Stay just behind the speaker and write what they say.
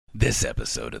This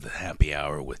episode of the Happy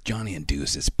Hour with Johnny and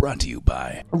Deuce is brought to you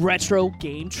by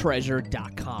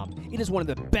RetroGameTreasure.com. It is one of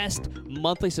the best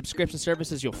monthly subscription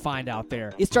services you'll find out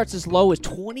there. It starts as low as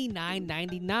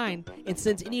 $29.99 and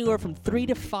sends anywhere from 3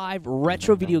 to 5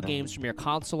 retro video games from your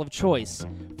console of choice.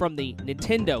 From the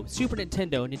Nintendo, Super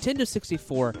Nintendo, Nintendo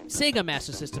 64, Sega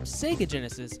Master System, Sega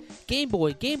Genesis, Game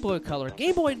Boy, Game Boy Color,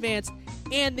 Game Boy Advance,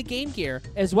 and the Game Gear,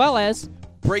 as well as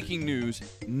breaking news,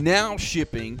 now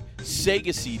shipping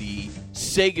Sega CD,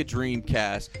 Sega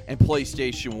Dreamcast, and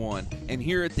PlayStation 1. And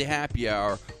here at the Happy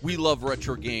Hour, we love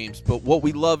retro games, but what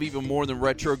we love even more than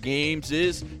retro games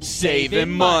is saving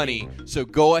money. So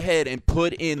go ahead and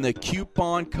put in the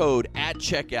coupon code at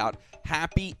checkout,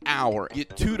 Happy Hour. Get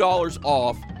 $2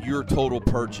 off your total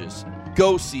purchase.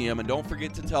 Go see them, and don't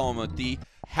forget to tell them that the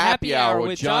Happy Hour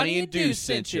with Johnny and Deuce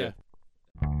sent you.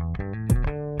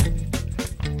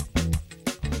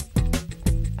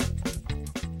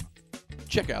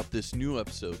 Check out this new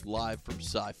episode live from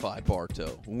Sci-Fi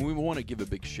Bartow. We want to give a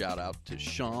big shout out to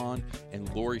Sean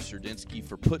and Lori Serdinsky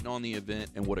for putting on the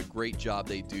event and what a great job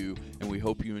they do. And we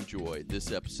hope you enjoy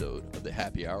this episode of the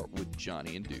Happy Hour with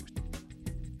Johnny and Deuce.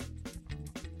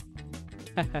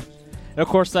 And of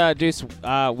course, Deuce,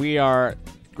 we are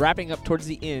wrapping up towards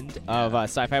the end of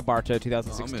Sci-Fi Bartow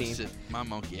 2016. I'm going to sit my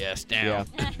monkey ass down.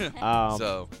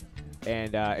 Yeah.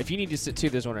 And if you need to sit too,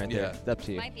 there's one right there. It's up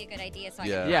to you. Might be a good idea so I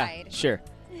can Yeah, ride. sure.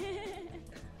 And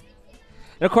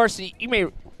of course, you may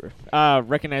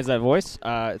recognize that voice.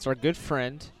 It's our good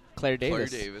friend, Claire Davis.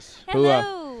 Claire Davis. Who,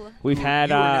 Hello. we've had.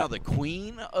 You are now the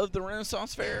queen of the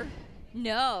Renaissance Fair?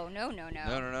 No.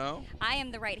 No. I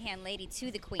am the right-hand lady to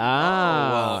the queen.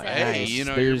 Ah, well, hey, nice. you're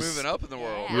There's- moving up in the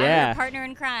world. Yeah. I'm her partner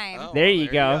in crime. Oh, There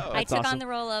you go. I That's took awesome. on the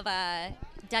role of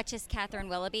Duchess Catherine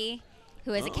Willoughby,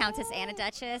 who is a countess and a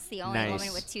duchess, the only Nice.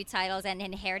 woman with 2 titles and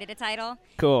inherited a title.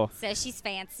 Cool. So she's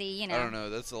fancy, you know. I don't know.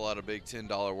 That's a lot of big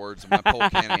 $10 words, and my Polk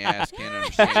County ass can't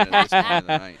understand it at this point of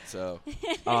the night. So,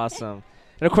 Awesome.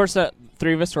 And of course,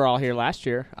 three of us were all here last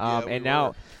year. we and now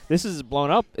were. this is blown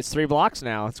up. It's 3 blocks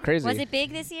now. It's crazy. Was it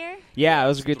big this year? Yeah, it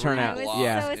was a good 3 turnout. I was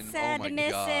Yeah. so And, sad oh my to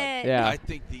miss God. it. Yeah. I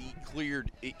think that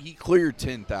he cleared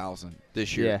 10,000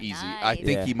 this year Yeah. easy. Nice. I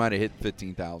think Yeah. he might have hit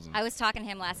 15,000. I was talking to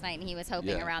him last night, and he was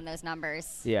hoping Yeah. around those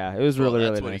numbers. Yeah, it was Well, really,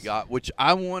 that's really what nice. he got, which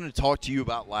I want to talk to you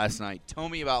about last night. Tell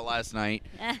me about last night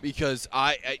because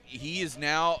he is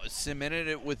now cemented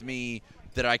it with me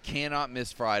that I cannot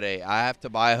miss Friday. I have to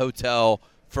buy a hotel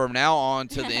from now on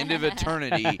to the end of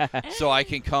eternity so I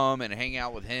can come and hang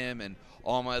out with him and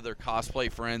all my other cosplay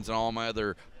friends and all my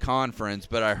other con friends.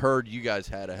 But I heard you guys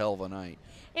had a hell of a night.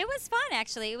 It was fun,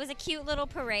 actually. It was a cute little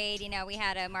parade. You know, we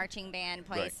had a marching band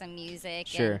play Right. some music.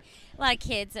 Sure. And a lot of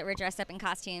kids that were dressed up in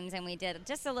costumes, and we did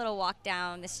just a little walk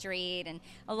down the street, and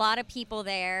a lot of people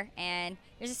there. And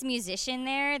there's this musician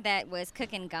there that was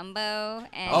cooking gumbo.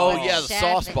 And Oh, was a yeah, the chef,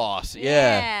 sauce and- boss. Yeah.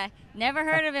 Yeah. Never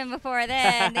heard of him before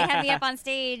then. They had me up on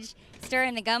stage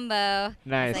stirring the gumbo.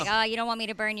 Nice. It's like, oh, you don't want me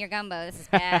to burn your gumbo. This is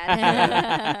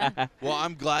bad. Well,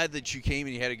 I'm glad that you came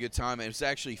and you had a good time. It was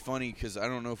actually funny because I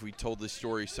don't know if we told this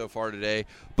story so far today,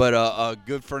 but a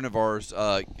good friend of ours,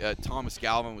 Thomas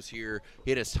Galvin, was here.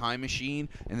 He had his time machine,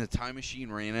 and the time machine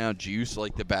ran out of juice.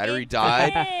 Like the battery It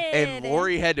died, did. and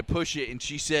Lori had to push it, and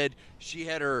she said she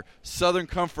had her Southern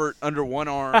Comfort under one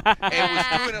arm and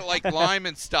was doing it like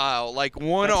Lyman style, like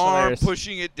one That's arm hilarious.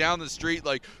 pushing it down the street,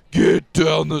 like, get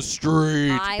down the street.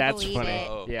 I That's believe funny. it.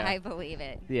 Oh. Yeah. I believe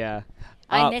it. Yeah.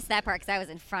 I missed that part because I was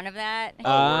in front of that. So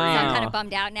I'm kind of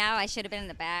bummed out now. I should have been in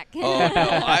the back. Oh, no.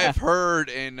 I've heard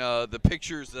in the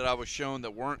pictures that I was shown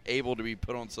that weren't able to be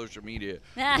put on social media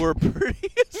were pretty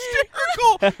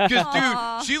hysterical. Because,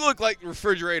 Aw. dude, she looked like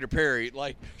Refrigerator Perry.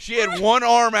 Like, she had one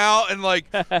arm out and, like,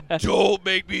 don't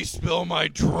make me spill my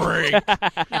drink. No,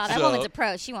 that So- woman's a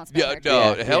pro. She won't spill Yeah, her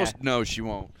no, Yeah, hell, yeah. no, she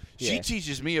won't. She Yeah.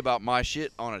 teaches me about my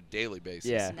shit on a daily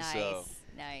basis. Yeah. Nice, So,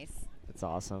 nice. That's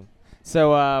awesome.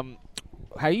 So,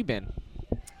 how you been?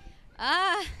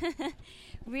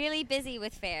 Really busy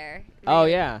with fair. Oh,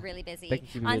 Really, yeah. really busy. They can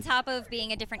keep you On busy. top of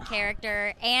being a different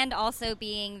character and also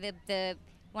being the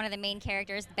one of the main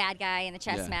characters, the bad guy in the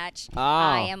chess Yeah. match. Oh.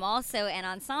 I am also an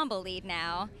ensemble lead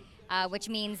now, which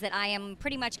means that I am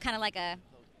pretty much kind of like a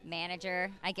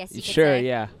manager, I guess you could Sure, say.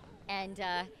 yeah. And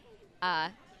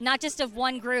not just of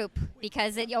one group,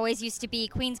 because it always used to be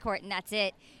Queen's Court and that's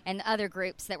it, and other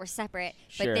groups that were separate.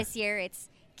 Sure. But this year it's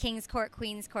King's Court,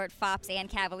 Queen's Court, Fops, and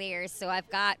Cavaliers. So I've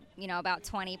got, about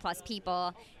 20 plus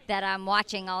people that I'm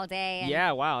watching all day. And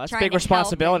Yeah, wow. That's trying big to help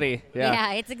responsibility. and-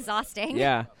 Yeah. it's exhausting.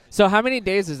 Yeah. So how many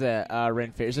days is that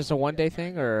Ren Fair? Is this a one-day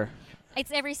thing or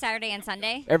It's every Saturday and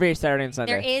Sunday. every Saturday and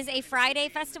Sunday? There is a Friday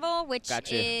festival, which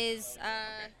Gotcha. is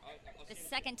the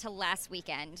second to last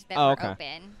weekend that Oh, we're okay.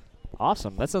 open.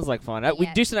 Awesome. That sounds like fun.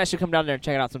 Yeah. Deuce and I should come down there and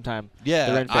check it out sometime. the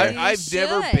Yeah, Ren Fair. I've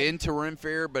never should. been to Ren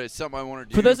Fair, but it's something I want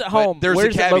to do. For those at But home, there's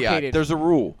where's a it caveat. located? There's a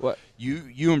rule. What?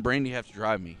 You and Brandy have to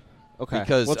drive me. Okay.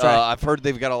 Because We'll try. I've heard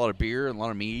they've got a lot of beer and a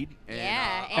lot of mead. And,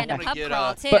 Yeah, I and a wanna pub get,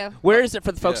 crawl, too. But where is it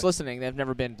for the folks Yeah. listening? They've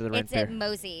never been to the Ren It's Fair. at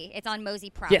Mosey. It's on Mosey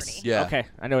property. Yes. Yeah. Okay.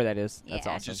 I know where that is. That's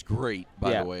Yeah. awesome. Which is great,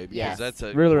 by Yeah. the way, because Yes. that's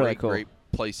a Really, great, really cool. great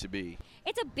place to be.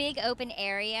 It's a big open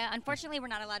area. Unfortunately, we're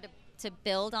not allowed to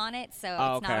build on it, so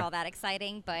Oh, it's okay. not all that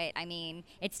exciting. But, I mean,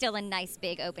 it's still a nice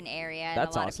big open area, and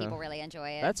That's a lot awesome. of people really enjoy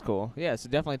it. That's cool. Yeah, so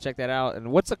definitely check that out.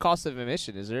 And what's the cost of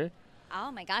admission? Is there? Oh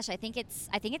my gosh, I think it's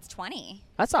 20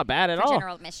 That's not bad at for all.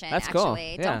 general admission. That's cool.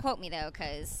 Actually, Yeah. don't quote me though,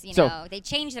 because So- they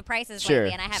changed the prices Sure.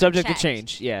 lately, and I haven't Subject checked. to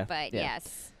change. Yeah. But yeah.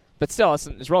 yes. But still,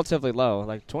 it's relatively low.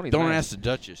 Like 20. Don't nice. ask the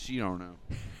Duchess. You don't know.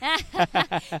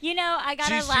 I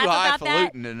gotta She's laugh too about that.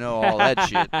 highfalutin to know all that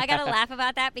shit. I gotta laugh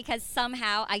about that because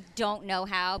somehow I don't know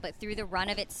how, but through the run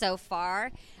of it so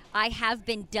far, I have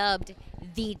been dubbed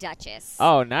the Duchess.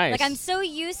 Oh, nice. Like I'm so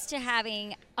used to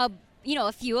having a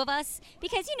few of us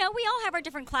because we all have our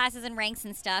different classes and ranks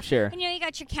and stuff. Sure. And you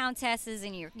got your countesses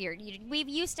and we've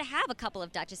used to have a couple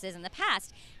of duchesses in the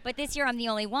past, but this year I'm the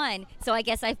only one, so I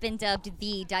guess I've been dubbed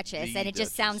the Duchess, The and it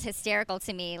just Duchess. sounds hysterical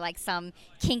to me, like some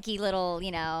kinky little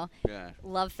Yeah.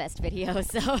 love fest video.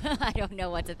 So I don't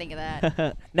know what to think of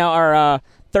that. Now our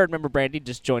third member, Brandy,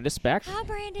 just joined us back. Hi,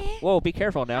 Brandy. Whoa, be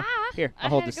careful now. Ah, Here, I'll I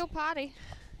hold had this. to go potty.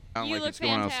 I don't You like look it's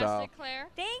going out of style. fantastic, Claire.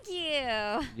 Thank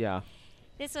you. Yeah.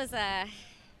 This was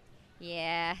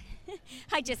yeah.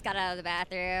 I just got out of the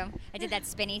bathroom. I did that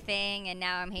spinny thing, and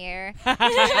now I'm here.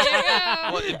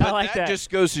 Well, but like that. just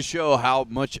goes to show how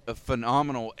much a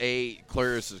phenomenal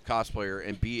Claire is as a cosplayer,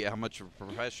 and B, how much of a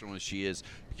professional she is.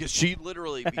 Because she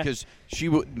literally,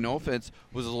 no offense,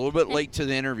 was a little bit late to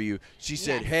the interview. She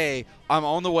said, Yes. "Hey, I'm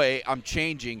on the way. I'm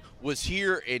changing." Was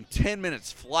here in 10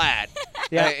 minutes flat.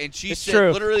 Yeah, and she it's said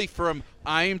true. literally from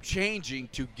I am changing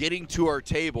to getting to our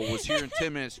table was here in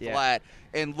 10 minutes Yeah. flat,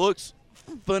 and looks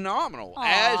phenomenal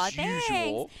Aw, as thanks.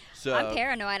 usual. So I'm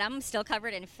paranoid. I'm still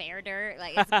covered in fair dirt.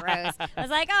 Like, it's gross. I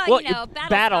was like, oh, Well,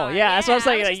 battle. scar. Yeah, that's what I was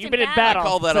saying. was Like, just you've been in battle. I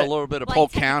call that So- a little bit of Well,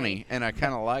 Polk technically- County, and I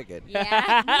kind of like it.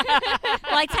 Yeah.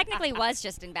 Well, I technically was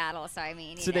just in battle, so I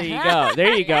mean. So there you go.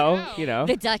 There you go. go. You know.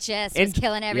 The Duchess In- was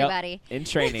killing yep, everybody. in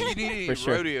training. If you need any for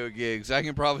sure. rodeo gigs, I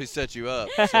can probably set you up.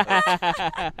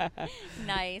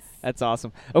 Nice. That's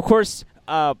awesome. Of course,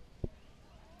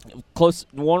 close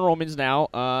Wonder Woman's now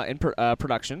in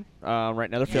production. Right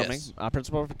now they're filming. Yes.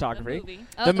 Principal photography. The movie.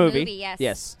 Oh, the the movie. movie, yes.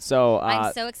 Yes. So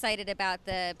I'm so excited about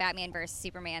the Batman vs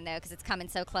Superman though, because it's coming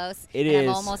so close. It and is.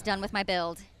 I'm almost done with my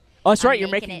build. oh, that's I'm right. You're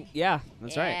making making. it. Yeah,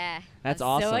 that's right. Yeah. That's I'm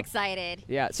awesome. So excited.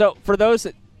 Yeah. So for those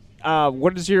that,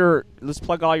 what is your? Let's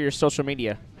plug all your social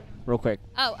media, real quick.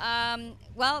 Oh,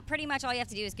 well, pretty much all you have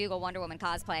to do is Google Wonder Woman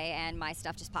cosplay, and my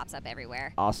stuff just pops up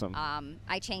everywhere. Awesome.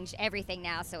 I changed everything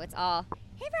now, so it's all,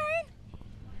 hey, Brian.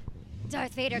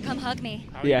 Darth Vader, come hug me.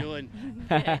 How Yeah. you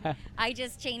doing? I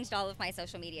just changed all of my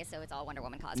social media, so it's all Wonder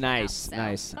Woman cosplay. Nice, now, so.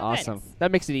 nice, Oh, awesome. goodness.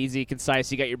 That makes it easy, concise.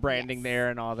 You got your branding Yes. there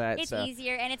and all that. It's so.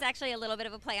 easier, and it's actually a little bit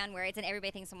of a play on words, and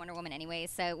everybody thinks I'm Wonder Woman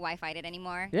anyways, so why fight it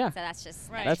anymore? Yeah. So that's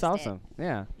just Right. That's just awesome.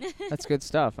 Yeah, that's good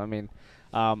stuff. I mean,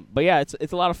 but yeah,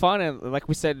 it's a lot of fun, and like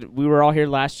we said, we were all here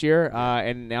last year,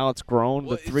 and now it's grown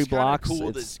Well, to 3 it's kinda blocks. cool that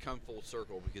It's- it's come full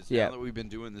circle because Yeah. now that we've been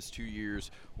doing this 2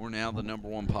 years, we're now the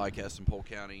 #1 podcast in Polk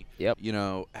County. Yep. You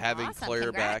know, having Awesome.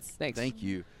 Claire back. Congrats. Thanks. Thank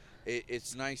you.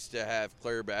 It's nice to have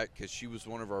Claire back because she was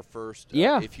one of our first,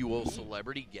 Yeah. if you will,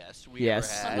 celebrity guests we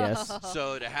Yes, ever had. yes.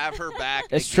 So to have her back,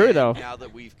 It's true, again, though. Now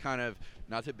that we've kind of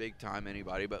not to big time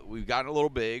anybody, but we've gotten a little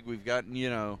big. We've gotten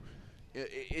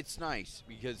it's nice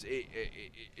because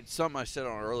it's something I said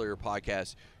on an earlier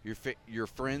podcast. Your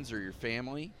friends are your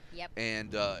family. Yep. And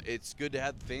it's good to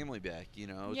have the family back.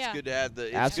 It's Yeah. good to have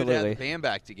the Absolutely. band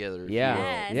back together. if you Yeah. will,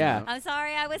 Yes. you Yeah. know? I'm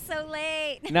sorry I was so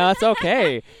late. No, it's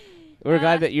okay. We're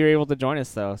glad that you're able to join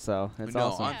us, though. So it's No,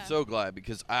 awesome. I'm so glad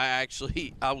because I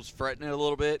was fretting it a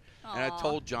little bit, and I Aw.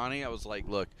 told Johnny, I was like,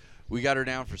 look, we got her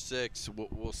down for 6.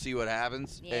 We'll see what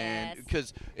happens. Yes. And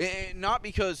because not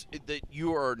because that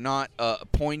you are not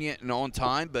poignant and on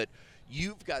time, but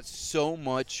you've got so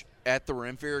much at the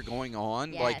Ren Fair going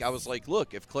on. Like I was Yes. like,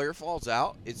 look, if Claire falls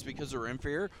out, it's because of Ren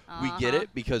Fair. We get Uh-huh. it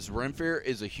because Ren Fair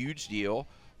is a huge deal,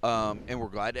 and we're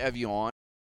glad to have you on.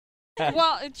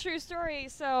 Well, a true story.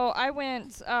 So I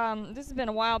went, this has been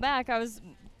a while back. I was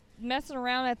messing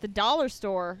around at the dollar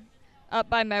store up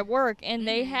by my work, and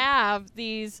they have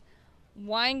these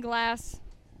wine glass,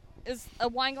 is a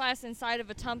wine glass inside of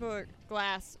a tumbler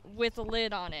glass with a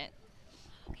lid on it.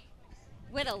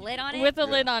 With a lid on it? with a Yeah.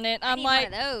 lid on it. I I'm need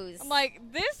like, one of those. I'm like,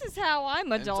 this is how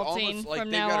I'm And it's adulting almost like from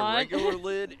they've now got on. a regular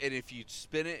lid, and if you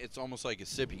spin it, it's almost like a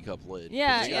sippy cup lid. 'cause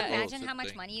Yeah, they Can got you little imagine how sip much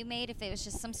thing. money you made if it was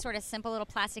just some sort of simple little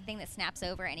plastic thing that snaps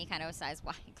over any kind of size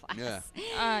wine glass?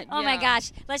 Oh my yeah.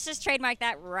 gosh. Let's just trademark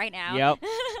that right now. Yep. Happy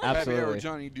Hour Absolutely.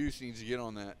 Johnny Deuce needs to get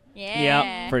on that.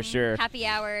 Yeah. Yep, for sure. Happy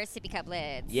hour sippy cup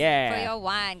lids. Yeah. For your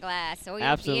wine glass or your beer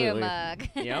Absolutely. mug.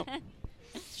 Yep.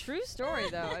 True story,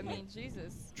 though. I mean,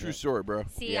 Jesus. True story, bro.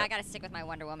 See, Yeah. I gotta stick with my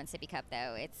Wonder Woman sippy cup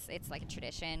though. It's like a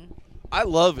tradition. I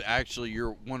love actually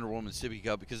your Wonder Woman sippy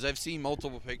cup because I've seen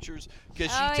multiple pictures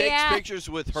because she Oh, takes yeah. pictures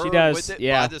with her She does, with it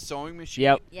yeah. by the sewing machine.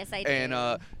 Yep. Yes, I do. And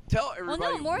tell well, everybody.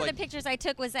 no, more like, of the pictures I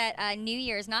took was at New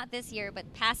Year's, not this year,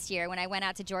 but past year when I went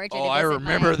out to Georgia. Oh, to I visit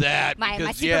remember that. My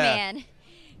because, yeah. Superman.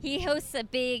 He hosts a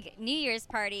big New Year's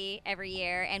party every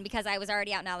year, and because I was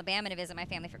already out in Alabama to visit my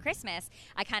family for Christmas,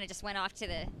 I kind of just went off to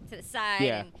the side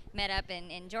Yeah. and met up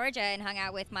in Georgia and hung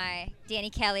out with my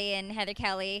Danny Kelly and Heather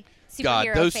Kelly superhero God,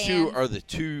 those fans. two are the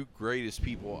two greatest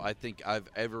people I think I've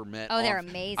ever met. Oh, they're on-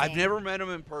 amazing. I've never met them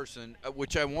in person,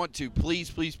 which I want to. Please,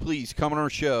 please, please come on our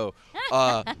show.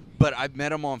 But I've met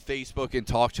them on Facebook and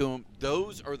talked to them.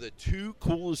 Those are the two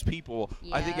coolest people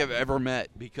I think Yeah. I've ever met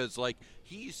because, like,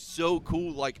 he's so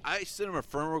cool. Like, I sent him a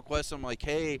friend request. I'm like,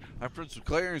 hey, I'm friends with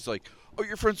Claire. And he's like, oh,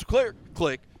 you're friends with Claire?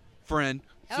 Click, friend.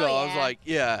 So Oh, I was yeah. like,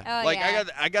 yeah, Oh, like yeah.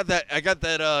 I got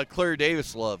that Claire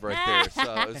Davis love right there.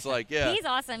 So it's like, yeah. He's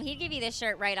awesome. He'd give you this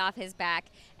shirt right off his back,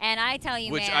 and I tell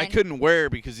you, Which man. I couldn't wear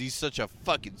because he's such a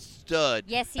fucking stud.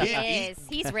 Yes, he He- is.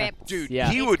 He's ripped. Dude, Yeah.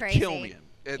 he It's would crazy. kill me.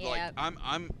 And like Yep.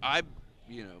 I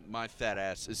you know, my fat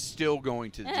ass is still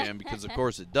going to the gym because of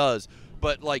course it does.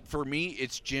 But like for me,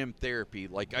 it's gym therapy.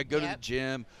 Like I go to the Yep.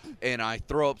 gym and I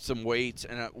throw up some weights,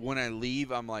 and when I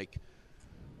leave, I'm like,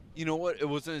 you know what? It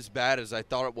wasn't as bad as I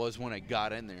thought it was when I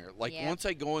got in there. Like Yep. once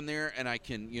I go in there and I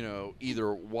can, you know,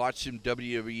 either watch some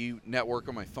WWE Network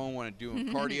on my phone when I'm doing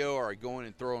cardio, or I go in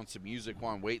and throw on some music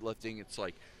while I'm weightlifting. It's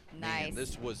like, man, Nice.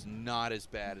 this was not as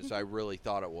bad as I really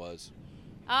thought it was.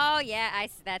 Oh yeah,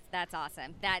 that's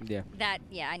awesome. Yeah.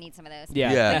 I need some of those.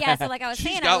 Yeah. Yeah. But yeah, so like I was She's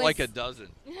saying, got I was, like a dozen.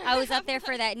 I was up there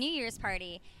for that New Year's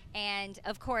party, and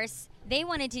of course they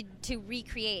wanted to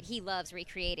recreate. He loves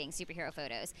recreating superhero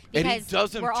photos And because he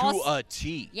does them we're to all a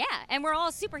T. yeah, and we're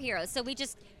all superheroes. So we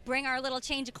just bring our little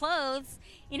change of clothes,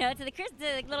 you know, to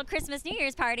the little Christmas New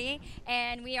Year's party,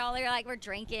 and we all are like we're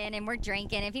drinking, and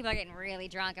people are getting really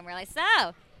drunk, and we're like,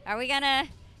 so are we gonna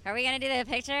do the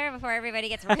picture before everybody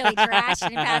gets really trashed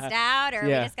and passed out, or are we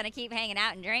Yeah. just gonna keep hanging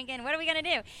out and drinking? What are we gonna do?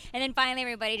 And then finally,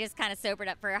 everybody just kind of sobered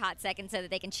up for a hot second so that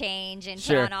they can change and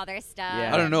Sure. put on all their stuff.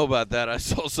 Yeah. I don't know about that. I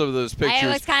saw some of those pictures. It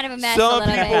was kind of a mess. Some a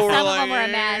little people bit. were Some like, of them were a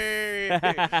mess. "Hey." and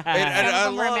Some of I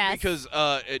them were a love mess. because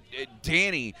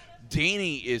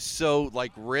Danny is so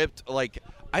like ripped. Like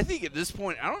I think at this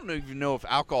point, I don't even know if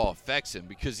alcohol affects him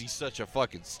because he's such a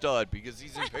fucking stud. Because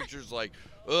he's in pictures like,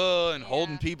 and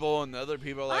holding people, and the other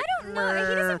people are like. I don't know. He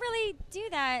 "Meh." doesn't really do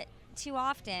that too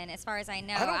often, as far as I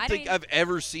know. I don't think I've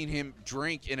ever seen him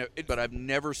drink but I've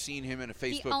never seen him in a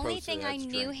Facebook post. The only that thing I has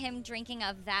knew drink. him drinking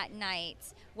of that night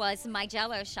was my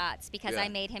Jello shots because Yeah. I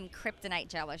made him kryptonite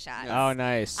Jello shots. Oh,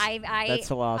 nice. That's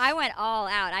a loss. I went all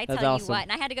out. I That's tell awesome. you what,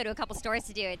 and I had to go to a couple stores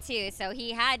to do it too. So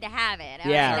he had to have it.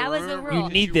 Yeah. That was the remember rule. You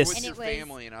because need were this. with And your it was-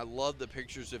 family, and I love the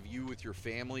pictures of you with your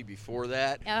family before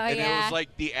that. Oh, and it yeah. was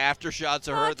like the after shots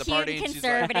of her All at the cute party, and and she's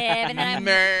like, conservative, and then I'm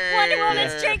 "Meh." Wonder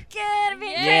Woman's Yeah. drinking, I'm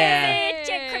being Yeah.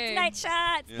 crazy, kryptonite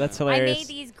shots. Yeah. That's I hilarious. made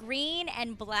these green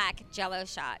and black Jello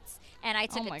shots, and I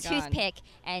took Oh a my God. toothpick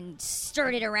and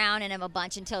stirred it around in them a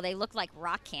bunch until they looked like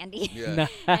rock candy. Yeah.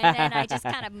 And then I just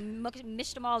kind of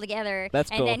mished them all together. That's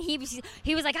and cool. then he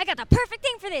was like, I got the perfect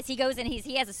thing for this. He goes and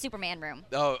he has a Superman room.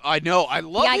 Oh, I know. I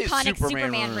love The his iconic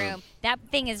Superman room. That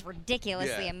thing is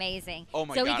ridiculously Yeah. amazing. Oh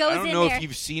my so god! he goes I don't in know there. if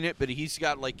you've seen it, but he's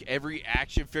got like every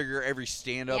action figure, every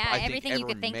stand-up. Yeah, I think everything you ever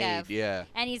could think made. of. Yeah.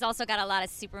 And he's also got a lot of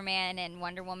Superman and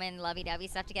Wonder Woman lovey-dovey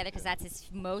stuff together because that's his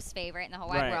most favorite in the whole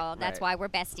wide Right, world. That's right. why we're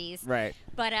besties. Right.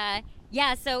 But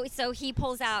yeah, so he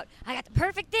pulls out, I got the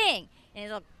perfect thing in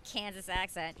his little Kansas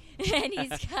accent, and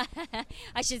he's got,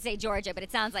 I should say Georgia, but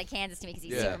it sounds like Kansas to me because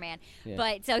he's Yeah. Superman. Yeah.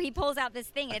 But so he pulls out this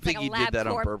thing, and I it's like think a he did that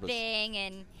on LabCorp purpose. thing,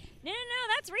 and no,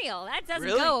 that's real. That doesn't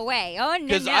Really? go away. Oh no,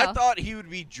 Because no. I thought he would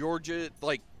be Georgia,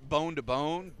 like bone to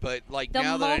bone, but like The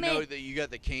now that I know moment- that you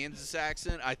got the Kansas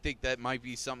accent, I think that might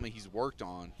be something he's worked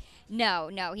on. No,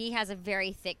 he has a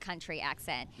very thick country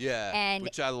accent. Yeah, And-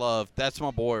 which I love. That's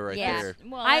my boy right Yeah. there.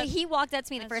 Well, He walked up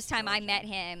to me the that's first time I Georgia. met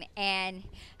him, and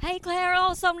hey, Claire,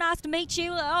 oh, so nice to meet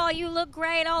you. Oh, you look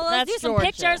great. Oh, let's That's do some Georgia.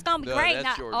 pictures. Gonna be No, great. that's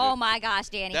Now- Georgia. oh my gosh,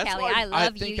 Danny That's Kelly, why I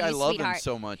love think you, I you love sweetheart. him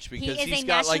so much He because is he's a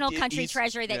got national like country he's-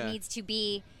 treasure that yeah. needs to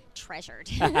be treasured.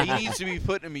 He needs to be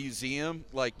put in a museum,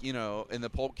 like, in the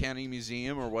Polk County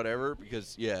Museum or whatever,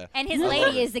 because, And his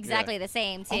lady is exactly the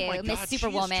same, too. Oh my Miss God,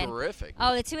 Superwoman. she's terrific.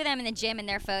 Oh, the two of them in the gym in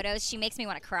their photos, she makes me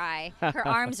want to cry. Her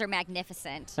arms are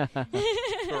magnificent.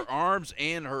 Her arms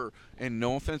and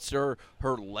no offense to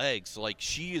her legs, like,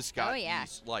 she has got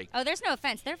these, like... Oh, there's no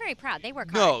offense. They're very proud. They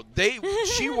work No, hard.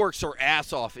 she works her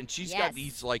ass off, and she's got Yes.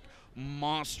 these, like,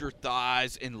 monster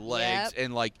thighs and legs,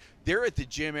 and, like, they're at the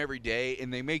gym every day,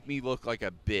 and they make me look like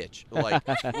a bitch. Like,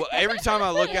 every time I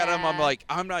look at them, I'm like,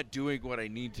 I'm not doing what I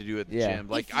need to do at the gym.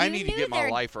 Like, If I you need to knew get my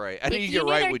their- life right. I if need to you get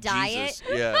knew right their with diet- Jesus.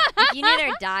 Yeah. If you knew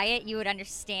their diet, you would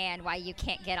understand why you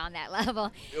can't get on that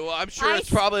level. Well, I'm sure it's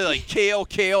probably like kale,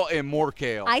 and more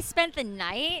kale. I spent the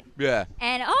night, Yeah.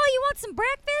 and you want some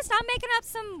breakfast? I'm making up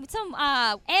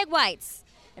some egg whites.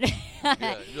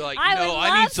 Yeah, you're like, I would I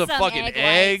need love some some fucking egg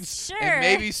eggs whites, sure. and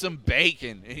maybe some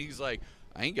bacon. And he's like,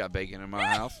 I ain't got bacon in my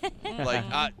house. Like,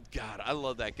 God, I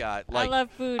love that guy. Like, I love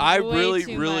food. I way really,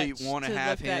 too really much want to to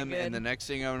have look that him. good. And the next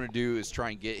thing I'm going to do is try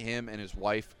and get him and his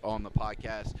wife on the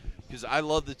podcast, because I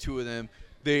love the two of them.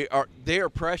 They are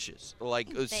precious. Like,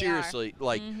 seriously,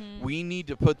 like, we need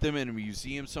to put them in a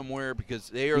museum somewhere, because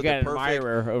they are You got the an perfect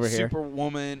admirer over here.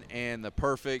 Superwoman and the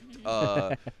perfect,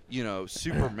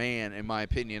 Superman, in my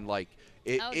opinion. Like,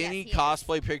 any yes, he is.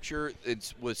 cosplay picture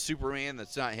it's with Superman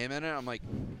that's not him in it, I'm like,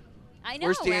 I know,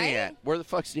 where's Danny right? at? Where the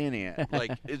fuck's Danny at?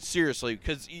 Like, it's seriously,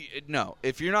 because no,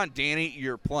 if you're not Danny,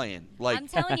 you're playing. Like, I'm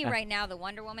telling you right now, the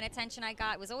Wonder Woman attention I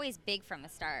got was always big from the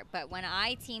start. But when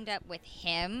I teamed up with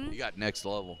him, you got next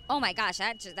level. oh my gosh,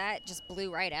 that just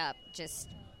blew right up, just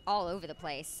all over the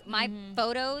place. My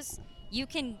photos,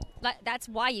 that's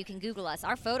why you can Google us.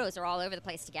 Our photos are all over the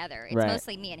place together. It's Right.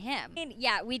 mostly me and him. And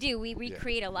yeah, we do. We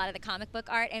recreate a lot of the comic book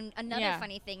art. And another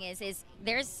funny thing is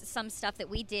there's some stuff that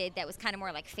we did that was kind of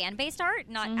more like fan-based art,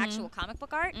 not actual comic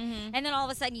book art. And then all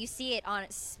of a sudden you see it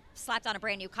slapped on a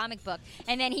brand new comic book,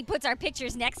 and then he puts our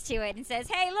pictures next to it and says,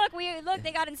 "Hey, look,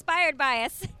 they got inspired by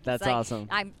us." That's It's like, awesome.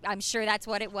 I'm sure that's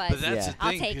what it was. But that's the I'll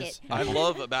thing, take 'cause it. I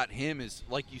love about him is,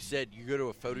 like you said, you go to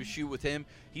a photo shoot with him,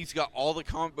 he's got all the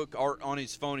comic book art on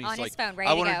his phone. He's On his like, phone, ready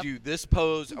I to want go. to do this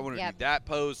pose, I want to Yep. do that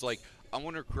pose. Like, I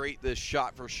want to create this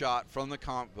shot for shot from the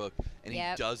comic book, and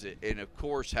Yep. he does it. And of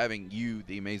course, having you,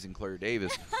 the amazing Claire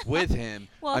Davis, with him,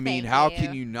 Well, I mean, thank how you.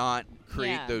 can you not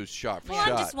create Yeah. those shot for Well,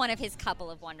 shot? I'm just one of his couple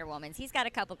of Wonder Womans. He's got a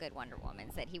couple good Wonder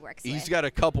Womans that he works with. He's got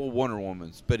a couple Wonder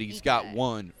Womans, but he's He got does.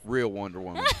 one real Wonder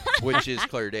Woman, which is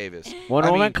Claire Davis. Wonder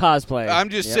I Woman mean, cosplay. I'm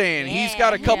just Yep. saying, he's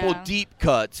got a Yeah. couple Yeah. deep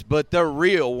cuts, but the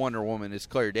real Wonder Woman is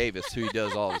Claire Davis, who he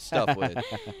does all the stuff with.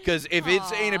 Because if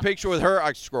it's ain't a Aw. picture with her,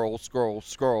 I scroll.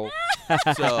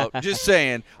 So, just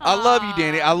saying, I love you,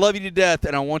 Danny. I love you to death,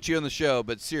 and I want you on the show.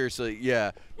 But seriously,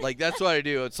 yeah, like, that's what I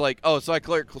do. It's like, oh, it's like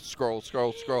Claire. Scroll.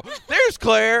 There's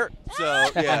Claire. So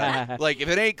yeah, like, if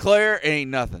it ain't Claire, it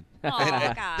ain't nothing. Aw,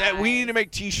 And that we need to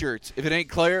make T-shirts. If it ain't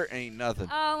Claire, it ain't nothing.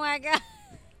 Oh my god.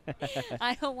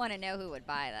 I don't want to know who would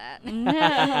buy that.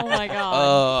 Oh my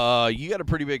god. You got a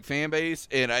pretty big fan base,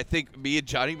 and I think me and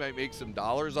Johnny might make some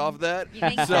dollars off that. You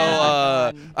think So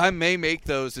so? I may make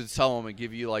those and sell them and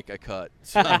give you like a cut.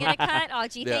 So, I get a cut? Oh,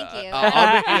 gee, thank you.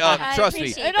 I'll trust me.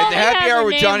 appreciate At It the only happy has hour a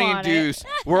with name Johnny on and it. Deuce,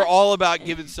 we're all about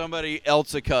giving somebody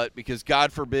else a cut, because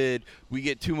God forbid we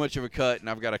get too much of a cut and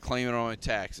I've got to claim it on my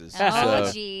taxes. Oh,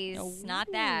 So- jeez. Not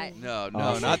that. No,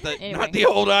 Awesome. not Anyway. the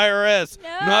old IRS,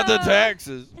 not the No.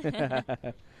 taxes.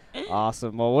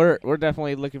 Awesome. Well, we're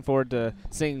definitely looking forward to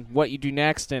seeing what you do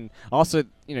next, and also,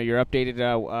 your updated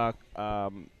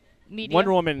Media.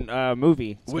 Wonder Woman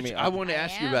movie. It's Which gonna be- I want to I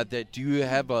ask you am. about that. Do you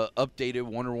have a updated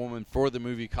Wonder Woman for the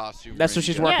movie costume? That's what ready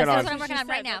she's to go? working Yes, on. that's That's what I'm what working she on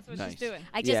right said. now. That's what Nice. she's doing.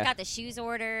 I just Yeah. got the shoes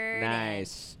ordered. and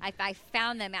Nice. I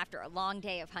found them after a long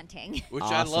day of hunting. Which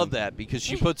Awesome. I love that, because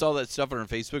she puts all that stuff on her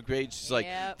Facebook page. She's like,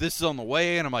 Yep. "This is on the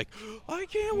way," and I'm like, "I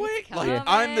can't wait!" Like,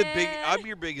 coming. I'm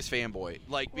your biggest fanboy.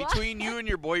 Like, between you and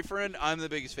your boyfriend, I'm the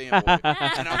biggest fanboy.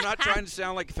 And I'm not trying to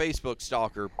sound like a Facebook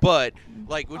stalker, but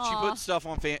like, when she Aw. puts stuff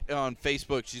on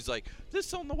Facebook, she's like, "This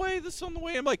is on the way. This is on the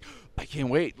way." I'm like, "I can't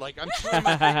wait!" Like, I'm chewing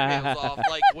my fingernails off,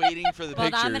 like, waiting for the Well,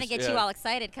 pictures. I'm going to get you Yeah. all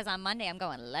excited because on Monday I'm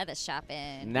going leather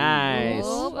shopping. Nice.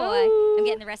 Oh, boy. I'm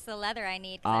getting the rest of the leather I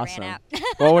need because Awesome. I ran out.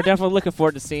 Well, we're definitely looking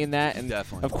forward to seeing that, and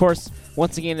Definitely. of course,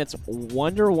 once again, it's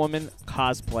Wonder Woman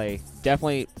cosplay.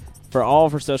 Definitely, for all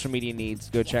of her social media needs,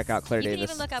 go check out Claire You can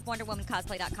Davis. even look up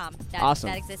WonderWomanCosplay.com. Awesome.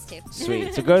 That exists too.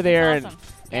 Sweet. So go there Awesome.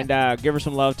 and give her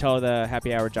some love. Tell her the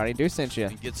happy hour Johnny Deuce sent you.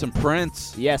 And get some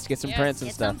prints. Yes, get some Yes, prints and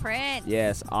Get stuff. some print.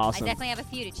 Yes, I awesome. definitely have a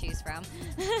few to choose from.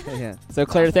 Yeah. So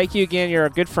Claire, thank you again. You're a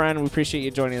good friend. We appreciate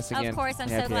you joining us again. Of course, I'm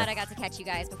so Happy glad hour. I got to catch you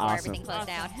guys before Awesome. everything closed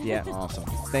down. Yeah, awesome.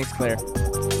 Thanks, Claire.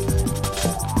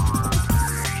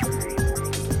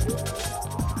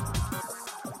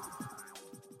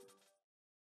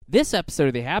 This episode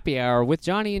of the Happy Hour with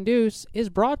Johnny and Deuce is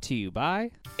brought to you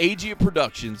by... Agia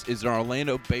Productions is an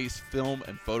Orlando-based film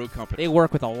and photo company. They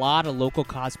work with a lot of local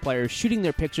cosplayers. Shooting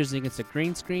their pictures against a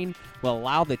green screen will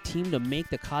allow the team to make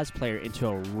the cosplayer into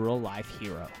a real-life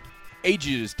hero.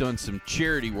 Agia has done some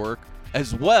charity work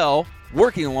as well,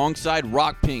 working alongside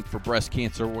Rock Pink for breast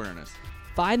cancer awareness.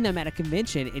 Find them at a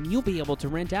convention, and you'll be able to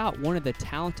rent out one of the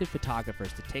talented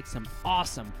photographers to take some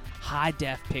awesome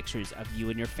high-def pictures of you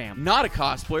and your family. Not a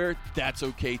cosplayer, that's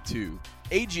okay too.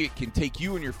 Agia can take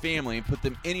you and your family and put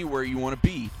them anywhere you want to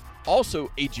be.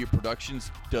 Also, Agia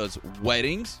Productions does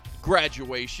weddings,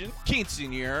 graduation,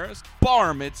 quinceañeras,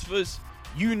 bar mitzvahs,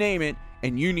 you name it,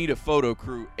 and you need a photo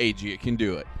crew, Agia can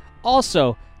do it.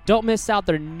 Also, don't miss out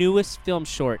their newest film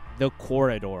short, The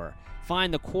Corridor.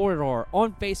 Find The Corridor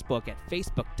on Facebook at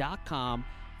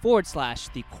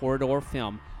facebook.com/The Corridor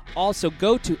Film. Also,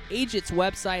 go to Agit's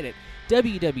website at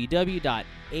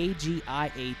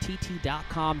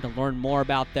www.agiatt.com to learn more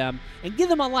about them and give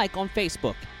them a like on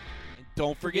Facebook. And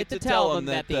don't forget to tell them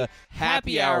that the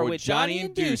Happy Hour with Johnny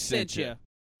and Deuce sent you.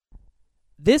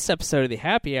 This episode of the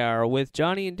Happy Hour with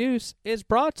Johnny and Deuce is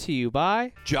brought to you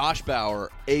by Josh Bauer,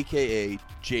 a.k.a.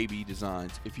 JB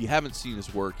Designs. If you haven't seen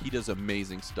his work, he does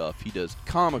amazing stuff. He does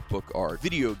comic book art,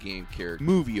 video game character,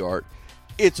 movie art.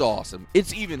 It's awesome.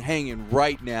 It's even hanging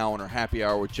right now in our Happy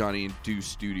Hour with Johnny and Deuce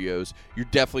studios. You're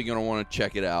definitely going to want to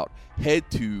check it out. Head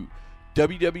to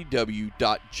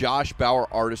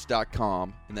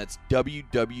www.joshbauerartist.com, and that's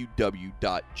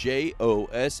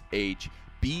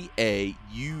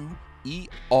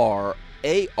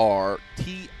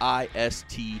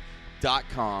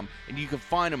www.joshbauerartist.com, and you can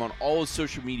find him on all his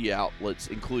social media outlets,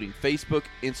 including Facebook,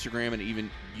 Instagram, and even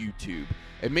YouTube.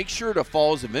 And make sure to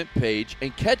follow his event page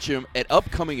and catch him at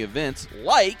upcoming events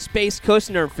like Space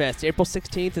Coast Nerd Fest, April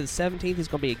 16th and 17th. He's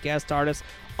going to be a guest artist.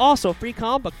 Also, Free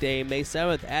Comic Book Day, May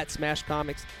 7th at Smash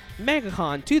Comics.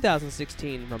 MegaCon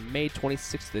 2016 from May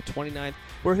 26th to the 29th,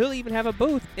 where he'll even have a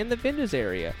booth in the vendors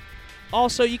area.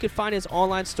 Also, you can find his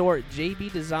online store at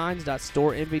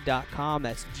jbdesigns.storeenvy.com.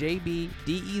 That's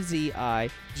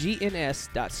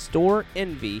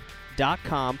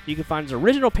jbdesigns.storeenvy.com. You can find his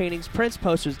original paintings, prints,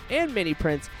 posters, and mini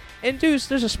prints. And Deuce,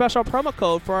 there's a special promo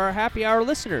code for our Happy Hour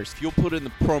listeners. If you'll put in the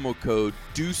promo code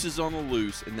Deuces on the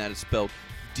Loose, and that is spelled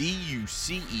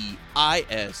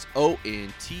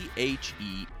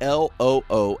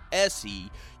DUCEISONTHELOOSE,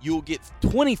 you'll get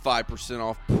 25%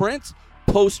 off prints,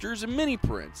 posters, and mini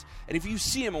prints. And if you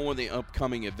see him on one of the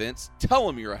upcoming events, tell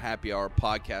him you're a Happy Hour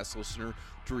podcast listener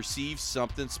to receive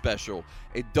something special.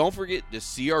 And don't forget to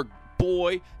see our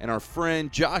boy and our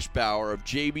friend Josh Bauer of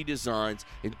JB Designs,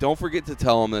 and don't forget to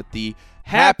tell him that the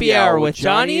Happy Hour with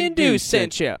Johnny and Deuce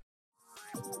sent you.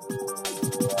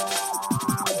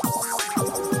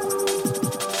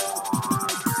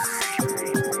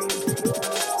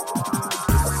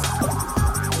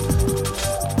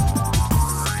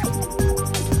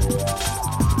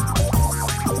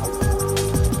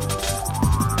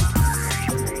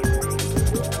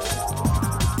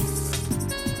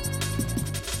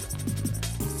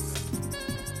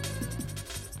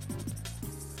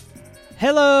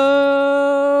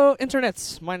 Hello,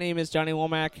 internets. My name is Johnny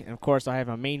Womack, and of course, I have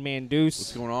a main man What's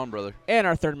Deuce going on, brother? and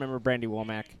our third member Brandy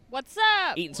Womack, What's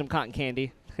up? eating some cotton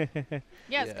candy. Yes,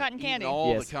 Yeah, cotton eating candy.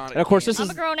 all Yes. the cotton And of course, candy. this I'm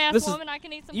a grown-ass this is- woman. I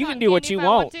can eat some You can cotton do what candy you if I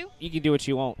want want. to. You can do what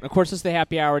you want. Of course, this is the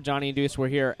Happy Hour with Johnny and Deuce. We're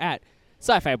here at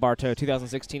Sci-Fi Bartow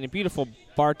 2016 in beautiful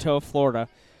Bartow, Florida.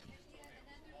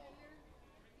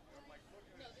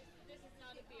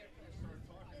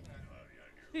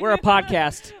 We're a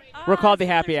podcast. We're called the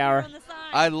Happy Hour.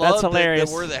 I love that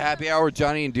hilarious. we're the Happy Hour with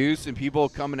Johnny and Deuce, and people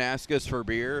come and ask us for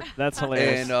beer. That's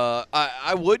hilarious. And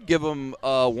I would give them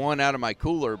one out of my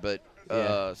cooler, but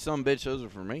Yeah. some bitch, those are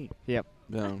for me. Yep.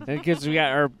 No. Because we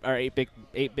got our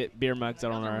 8-bit beer mugs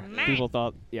out on our people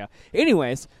thought. Yeah.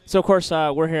 Anyways, so of course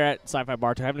we're here at Sci-Fi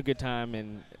Bartow having a good time,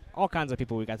 and all kinds of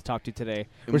people we got to talk to today.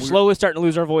 And We're slowly starting to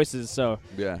lose our voices, so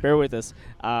Yeah. bear with us.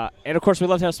 And of course, we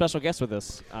love to have special guests with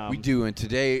us. We do, and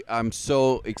today I'm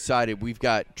so excited. We've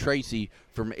got Tracy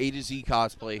from A to Z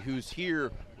Cosplay, who's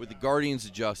here with the Guardians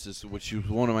of Justice, which is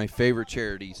one of my favorite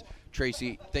charities.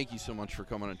 Tracy, thank you so much for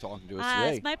coming and talking to us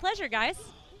today. It's my pleasure, guys.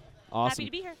 Awesome. Happy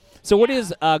to be here. So, what Yeah.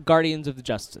 is Guardians of the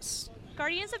Justice?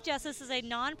 Guardians of Justice is a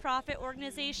non-profit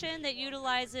organization that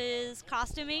utilizes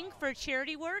costuming for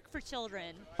charity work for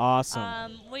children.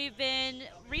 Awesome. We've been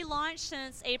relaunched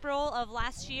since April of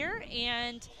last year,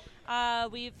 and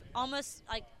we've almost,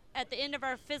 like, at the end of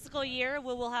our fiscal year,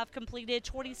 we will have completed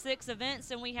 26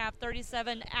 events, and we have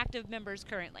 37 active members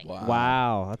currently. Wow.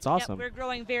 Wow, that's Yep, awesome. we're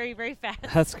growing very, very fast.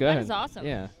 That's good. is awesome.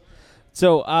 Yeah.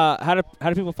 So, how do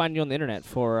people find you on the internet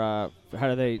for how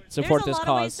do they support this There's a lot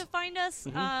cause? of ways to find us.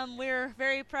 We're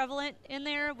very prevalent in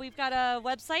there. We've got a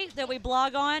website that we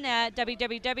blog on at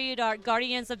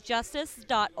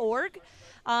www.guardiansofjustice.org.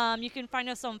 You can find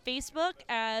us on Facebook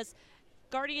as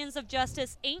Guardians of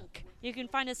Justice Inc. You can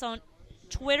find us on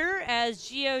Twitter as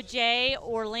GOJ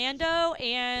Orlando,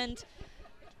 and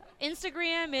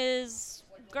Instagram is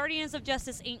Guardians of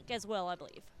Justice Inc. as well, I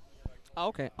believe. Oh,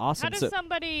 okay, awesome. How does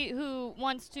somebody who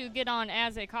wants to get on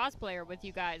as a cosplayer with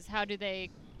you guys,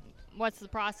 what's the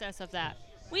process of that?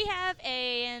 We have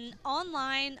an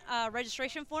online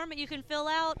registration form that you can fill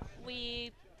out.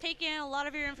 We take in a lot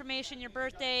of your information, your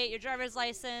birth date, your driver's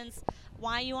license,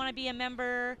 why you want to be a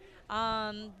member,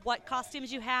 what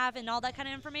costumes you have, and all that kind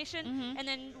of information. And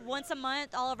then once a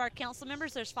month, all of our council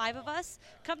members, there's 5 of us,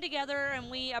 come together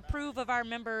and we approve of our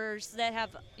members that have,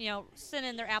 sent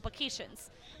in their applications.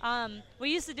 We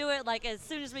used to do it like as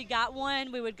soon as we got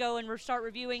one, we would go and start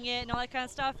reviewing it and all that kind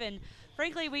of stuff. And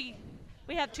frankly, we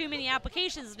have too many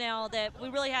applications now that we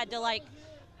really had to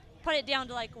put it down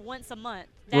to once a month.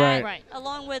 That, Right.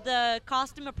 along with the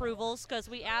costume approvals, because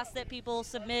we ask that people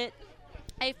submit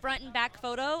a front and back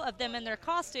photo of them in their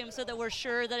costume so that we're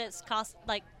sure that it's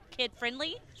kid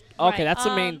friendly. Okay, Right. that's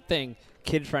the main thing.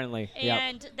 Kid friendly. Yep.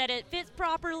 And that it fits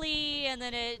properly, and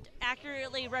that it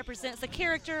accurately represents the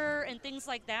character and things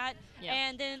like that. Yep.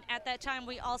 And then at that time,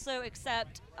 we also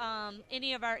accept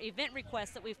any of our event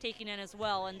requests that we've taken in as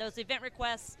well. And those event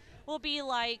requests will be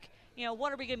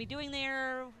what are we going to be doing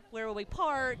there? Where will we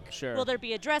park? Sure. Will there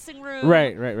be a dressing room?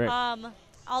 Right.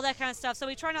 All that kind of stuff. So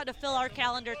we try not to fill our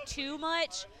calendar too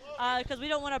much because we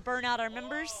don't want to burn out our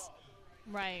members.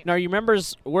 Right. Now, are your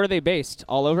members, where are they based?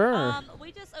 All over? Or?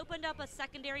 We just opened up a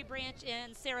secondary branch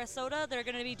in Sarasota. They're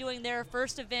going to be doing their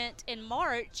first event in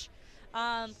March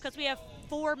because we have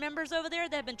 4 members over there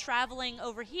that have been traveling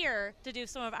over here to do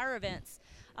some of our events.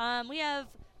 We have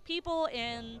people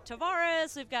in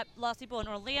Tavares. We've got lots of people in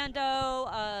Orlando,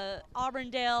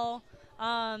 Auburndale.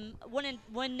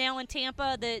 One now in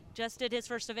Tampa that just did his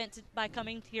first event by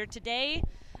coming here today.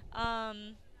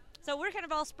 So we're kind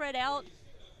of all spread out.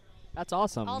 That's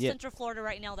awesome. All Yeah, Central Florida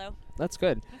right now, though. that's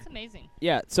good. That's amazing.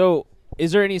 Yeah. So,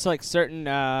 is there any certain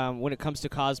when it comes to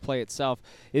cosplay itself?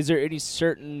 Is there any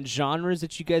certain genres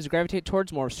that you guys gravitate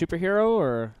towards? More superhero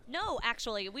or No,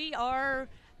 actually, we are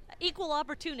equal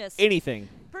opportunists. anything?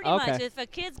 Pretty Okay. much. If a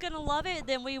kid's going to love it,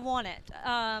 then we want it.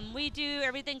 We do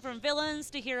everything from villains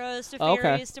to heroes to Okay.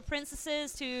 fairies to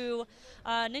princesses to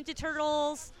Ninja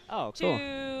Turtles Oh, cool.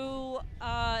 to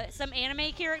some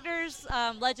anime characters.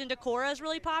 Legend of Korra is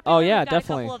really popular. Oh, yeah, We've got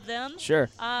definitely. a couple of them. Sure.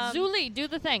 Zuli, do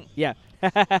the thing. Yeah.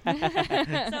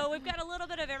 So we've got a little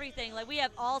bit of everything. We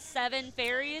have all 7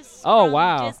 fairies Oh, from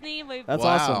wow. Disney. That's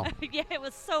Wow. awesome. Yeah, it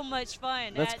was so much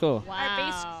fun. That's At cool.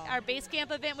 Wow. Our base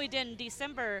camp event we did in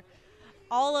December,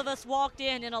 all of us walked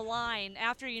in a line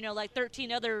after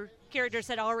 13 other characters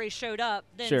had already showed up.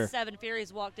 Then Sure. 7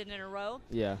 fairies walked in a row.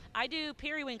 Yeah. I do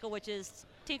Periwinkle, which is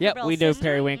Tinkerbell's Yep, we know sister.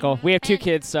 Periwinkle. We have 2 And-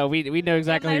 kids, so we know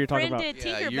exactly and who you're talking my about. friend did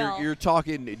Yeah, Tinkerbell. you're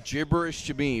talking gibberish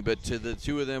to me, but to the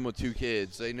 2 of them with 2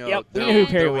 kids, they know. Yep, we they're, know who they're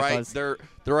Periwinkle right, is. They're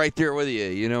right there with you.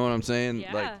 You know what I'm saying?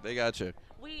 Yeah. They got you.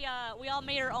 We all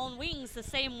made our own wings the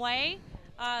same way,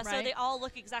 so Right. they all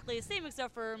look exactly the same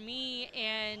except for me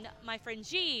and my friend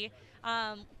G.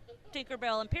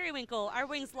 Tinkerbell and Periwinkle, our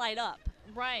wings light up.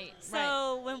 Right.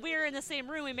 So when we're in the same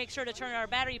room, we make sure to turn our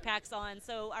battery packs on,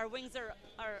 so our wings are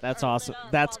That's are lit awesome.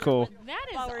 up That's while cool. they're- That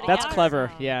is While we're That's awesome.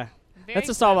 clever. Yeah. Very That's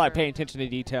just all about clever. paying attention to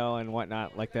detail and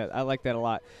whatnot like that. I like that a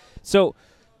lot. So,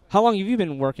 how long have you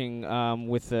been working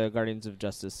with the Guardians of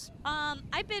Justice?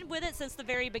 I've been with it since the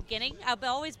very beginning. I've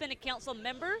always been a council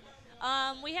member.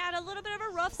 We had a little bit of a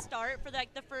rough start for the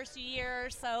first year or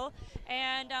so,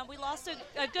 and we lost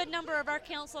a good number of our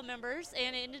council members,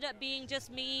 and it ended up being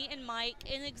just me and Mike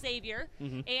and Xavier.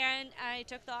 And I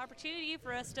took the opportunity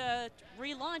for us to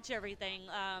relaunch everything.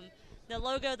 The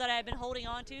logo that I've been holding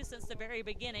on to since the very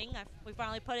beginning, we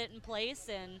finally put it in place,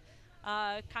 and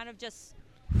kind of just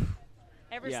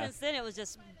ever Yeah. since then it was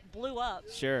just blew up.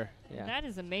 Sure. Yeah. That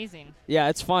is amazing. Yeah,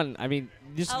 it's fun. I mean,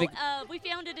 just think. We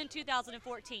founded in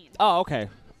 2014. Oh, okay.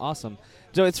 Awesome.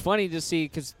 So it's funny to see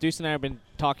because Deuce and I have been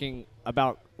talking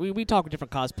about we talk with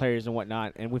different cosplayers and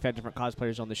whatnot, and we've had different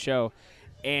cosplayers on the show,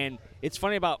 and it's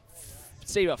funny about.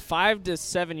 Say about 5 to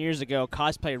 7 years ago,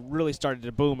 cosplay really started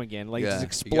to boom again. Like, Yeah, it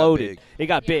just it got exploded. big. It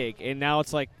got Yeah. big, and now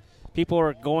it's like people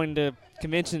are going to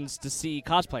conventions to see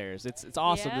cosplayers. It's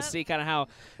awesome to Yep. see kind of how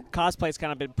cosplay's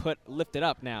kind of been lifted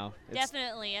up now.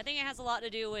 Definitely. I think it has a lot to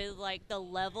do with like the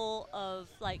level of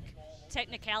like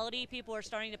technicality people are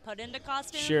starting to put into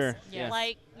costumes. Sure. Yeah.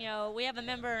 Like, we have a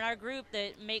member in our group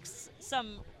that makes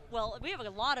we have a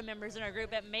lot of members in our group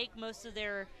that make most of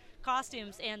their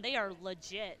costumes, and they are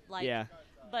legit. Like, Yeah.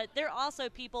 But there are also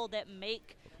people that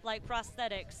make like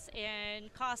prosthetics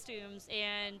and costumes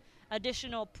and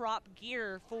additional prop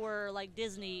gear for like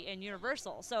Disney and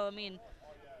Universal. So I mean,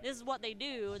 this is what they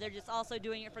do. They're just also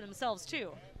doing it for themselves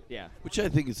too. Yeah. Which I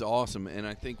think is awesome, and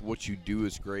I think what you do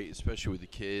is great, especially with the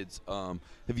kids.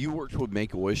 Have you worked with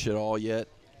Make-A-Wish at all yet?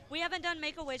 We haven't done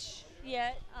Make-A-Wish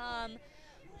yet.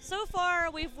 So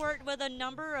far, we've worked with a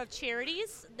number of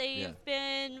charities. They've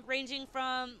been ranging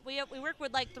from we work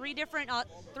with like three different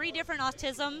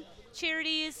autism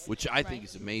charities. Which I think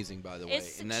is amazing, by the way.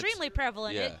 It's and extremely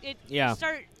prevalent. Yeah. Yeah.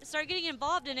 Start getting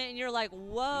involved in it, and you're like,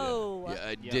 whoa. Yeah,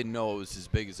 I didn't know it was as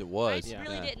big as it was. I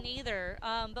really didn't either.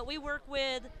 But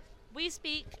we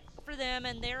speak for them,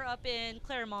 and they're up in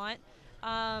Claremont.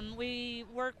 We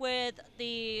work with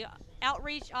the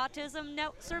Outreach Autism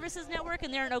Services Network,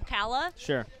 and they're in Ocala.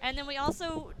 Sure. And then we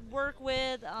also work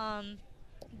with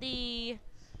the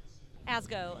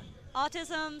ASGO,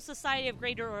 Autism Society of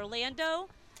Greater Orlando,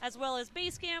 as well as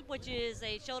Basecamp, which is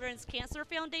a children's cancer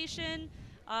foundation,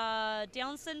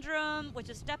 Down syndrome, which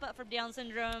is Step Up from Down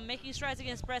syndrome, Making Strides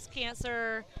Against Breast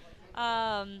Cancer.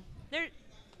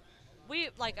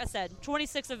 Like I said,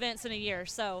 26 events in a year,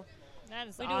 so That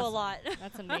is we awesome. do a lot.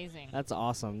 That's amazing. That's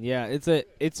awesome. Yeah, it's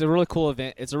a really cool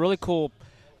event. It's a really cool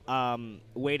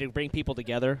way to bring people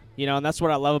together. And that's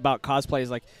what I love about cosplay is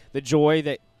like the joy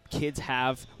that kids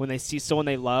have when they see someone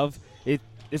they love.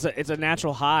 It's a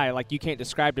natural high like you can't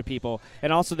describe to people,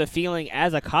 and also the feeling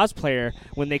as a cosplayer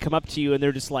when they come up to you and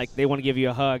they're just like they want to give you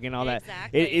a hug and all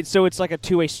Exactly. that. So it's like a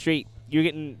two-way street. You're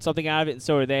getting something out of it, and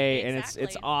so are they, and it's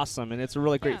Exactly. awesome, and it's a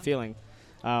really great Yeah. feeling.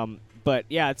 But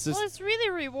yeah, it's just Well, it's really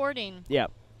rewarding yeah.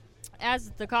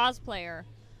 as the cosplayer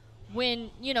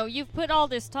when you've put all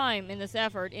this time and this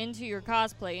effort into your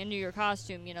cosplay, into your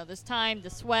costume. This time, the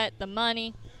sweat, the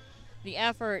money, the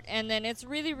effort, and then it's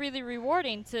really, really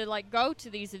rewarding to like go to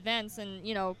these events and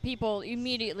people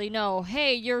immediately know,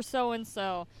 hey, you're so and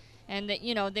so, and that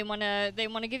they want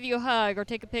to give you a hug or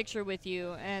take a picture with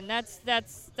you, and that's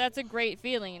a great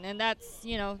feeling, and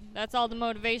that's all the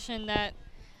motivation that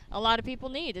a lot of people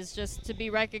need is just to be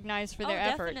recognized for their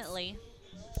efforts.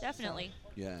 Definitely.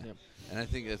 Yeah. Yep. And I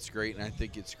think that's great, and I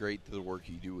think it's great the work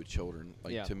you do with children.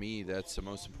 Like Yeah. to me, that's the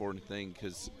most important thing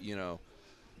because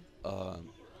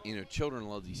children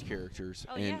love these characters,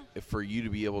 Oh, and yeah. if for you to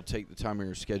be able to take the time of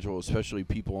your schedule, especially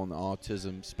people on the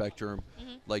autism spectrum,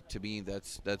 like to me,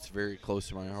 that's very close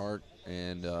to my heart,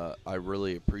 and I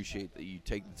really appreciate that you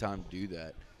take the time to do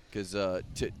that because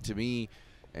to me.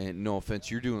 And no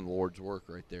offense, you're doing the Lord's work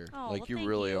right there. Oh, Like well, you thank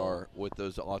really you. are with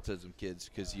those autism kids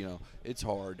because, it's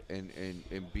hard. And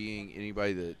being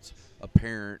anybody that's a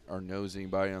parent or knows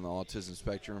anybody on the autism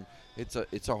spectrum, it's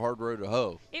a hard road to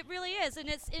hoe. It really is, and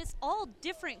it's all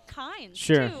different kinds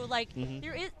Sure. too. Like Mhm.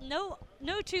 there is no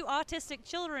two autistic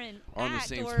children On the act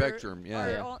same or, spectrum, yeah. or-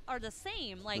 Yeah. Are the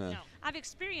same. Like Yeah. I've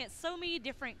experienced so many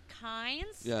different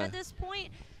kinds Yeah. at this point.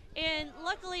 And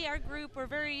luckily, our group we're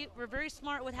very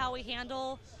smart with how we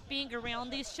handle being around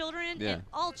these children Yeah. and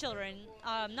all children,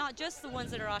 not just the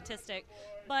ones that are autistic,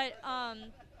 but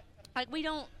like we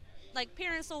don't like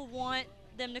parents will want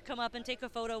them to come up and take a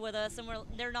photo with us, and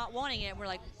they're not wanting it. We're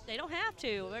like, they don't have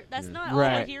to. That's Yeah. not all we're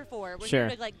Right. here for. We're Sure.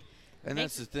 here to like. And Make-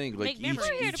 that's the thing. Like make each, memories.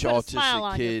 We're here to each put a smile autistic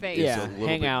on your kid face. is Yeah, a little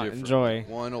hang bit out, different. enjoy.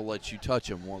 One will let you touch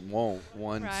him, one won't.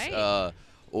 One Right.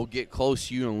 will get close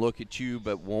to you and look at you,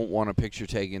 but won't want a picture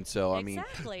taken. So I mean,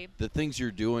 Exactly. the things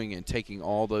you're doing and taking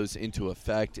all those into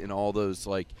effect and all those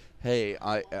like, hey,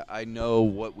 I know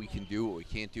what we can do, what we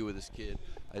can't do with this kid.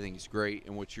 I think it's great,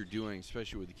 and what you're doing,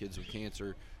 especially with the kids with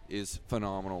cancer, is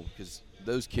phenomenal because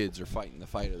those kids are fighting the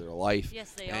fight of their life.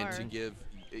 Yes, they and are. to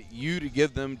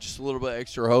give them just a little bit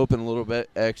extra hope and a little bit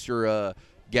extra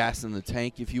gas in the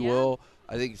tank, if you Yeah. will.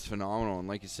 I think it's phenomenal. And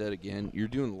like I said, again, you're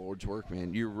doing the Lord's work,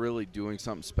 man. You're really doing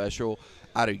something special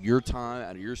out of your time,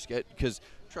 out of your schedule. Because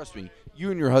trust me,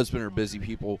 you and your husband are busy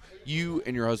people. You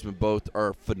and your husband both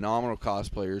are phenomenal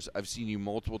cosplayers. I've seen you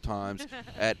multiple times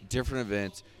at different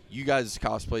events. You guys'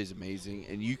 cosplay is amazing.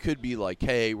 And you could be like,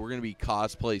 hey, we're going to be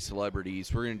cosplay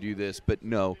celebrities. We're going to do this. But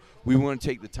no, we want to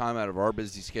take the time out of our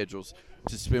busy schedules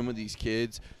to spend with these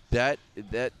kids. That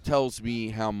tells me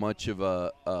how much of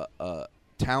a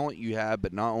talent you have,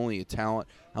 but not only a talent,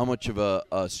 how much of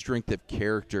a strength of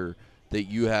character that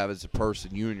you have as a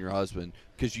person, you and your husband,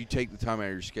 because you take the time out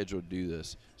of your schedule to do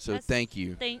this. So thank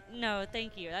you. Thank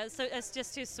you. That's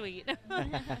just too sweet.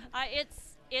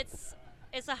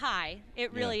 It's a high.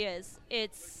 It really is.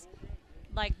 It's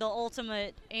like the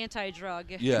ultimate anti-drug.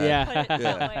 Yeah. Put it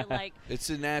that way. Like, it's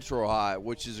a natural high,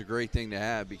 which is a great thing to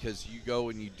have, because you go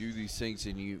and you do these things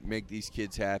and you make these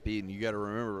kids happy, and you got to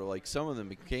remember, like, some of them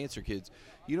cancer kids,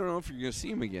 you don't know if you're going to see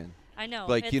them again. I know.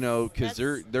 Like, because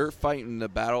they're fighting the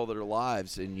battle of their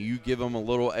lives, and you give them a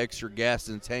little extra gas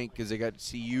in the tank because they got to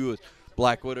see you as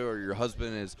Black Widow or your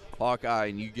husband as Hawkeye,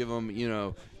 and you give them,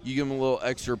 a little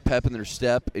extra pep in their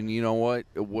step, and you know what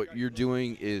you're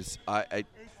doing is I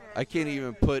can't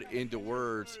even put into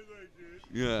words.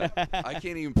 Yeah, I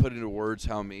can't even put into words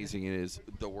how amazing it is,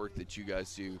 the work that you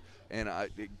guys do. And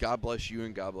God bless you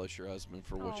and God bless your husband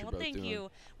for what you're both doing. Thank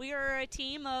you. We are a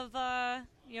team of,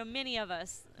 many of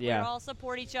us. Yeah. We all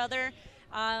support each other.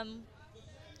 I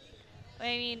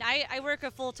work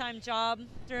a full-time job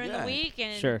during the week,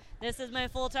 and this is my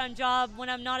full-time job when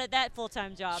I'm not at that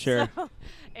full-time job. Sure. So,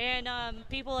 and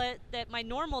people at my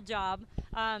normal job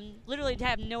literally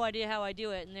have no idea how I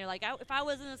do it, and they're like, if I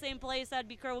was in the same place, I'd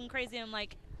be going crazy. I'm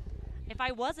like, if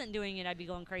I wasn't doing it, I'd be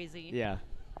going crazy. Yeah.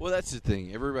 Well, that's the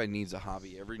thing. Everybody needs a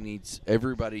hobby.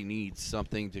 Everybody needs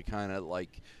something to kind of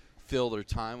like fill their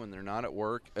time when they're not at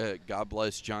work. God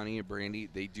bless Johnny and Brandy.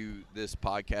 They do this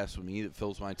podcast with me that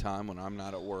fills my time when I'm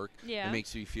not at work. Yeah. It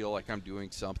makes me feel like I'm doing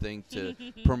something to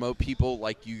promote people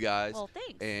like you guys. Well,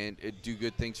 thanks. And do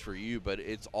good things for you. But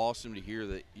it's awesome to hear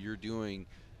that you're doing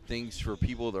things for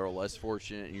people that are less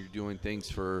fortunate, and you're doing things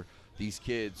for these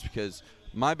kids, because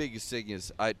my biggest thing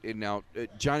is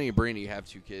Johnny and Brandy have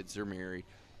 2 kids. They're married.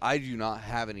 I do not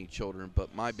have any children,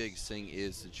 but my biggest thing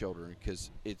is the children, because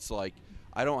it's like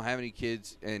I don't have any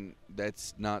kids, and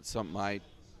that's not something I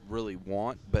really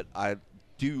want, but I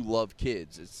do love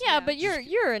kids. But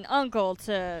you're an uncle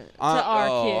to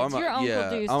our kids. You're Uncle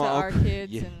Deuce to our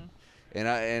kids. Yeah.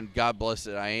 And God bless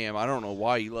it, I am. I don't know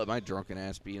why you let my drunken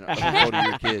ass be an uncle to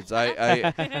your kids.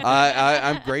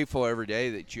 I'm grateful every day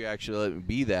that you actually let me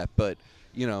be that, but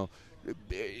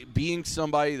being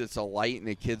somebody that's a light in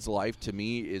a kid's life, to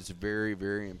me, is very,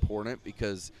 very important,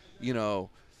 because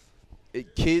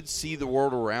kids see the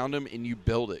world around them and you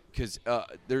build it. Because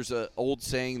there's an old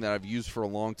saying that I've used for a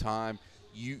long time: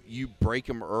 you break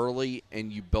them early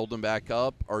and you build them back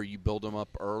up, or you build them up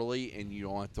early and you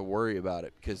don't have to worry about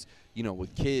it. Because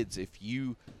with kids, if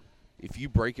you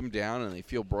break them down and they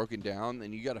feel broken down,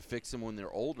 then you got to fix them when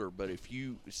they're older. But if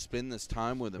you spend this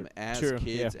time with them as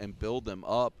kids and build them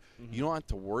up, you don't have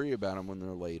to worry about them when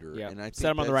they're later. Yeah. And I think set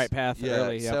them on the right path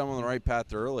early. Set them on the right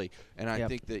path early. And I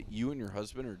think that you and your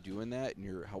husband are doing that, and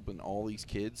you're helping all these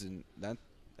kids, and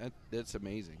that's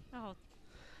amazing. Oh,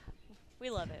 we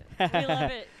love it. We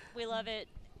love it. We love it.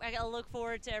 I look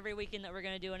forward to every weekend that we're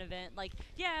going to do an event. Like,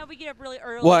 we get up really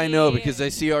early. Well, I know, because I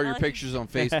see all your pictures on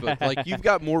Facebook. Like, you've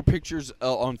got more pictures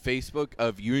on Facebook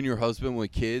of you and your husband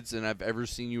with kids than I've ever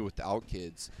seen you without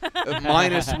kids.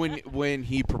 Minus when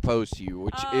he proposed to you,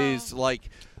 which is like,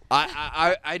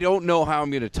 I don't know how I'm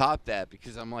going to top that,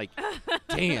 because I'm like,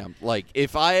 damn, like,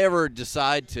 if I ever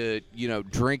decide to,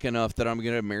 drink enough that I'm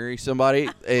going to marry somebody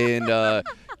and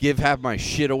give half my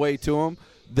shit away to him,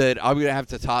 that I'm going to have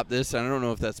to top this, and I don't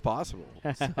know if that's possible.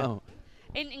 So.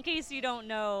 In case you don't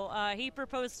know, he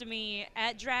proposed to me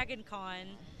at Dragon Con.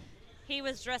 He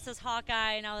was dressed as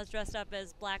Hawkeye, and I was dressed up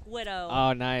as Black Widow.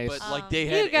 Oh, nice. But, they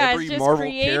you had guys every just Marvel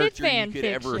created character fan you could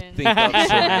ever fiction. think of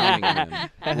surrounding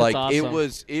him. Like,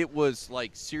 awesome. it was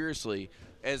like, seriously,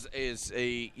 as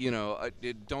a,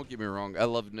 don't get me wrong, I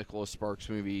love Nicholas Sparks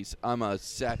movies. I'm a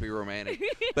sappy romantic.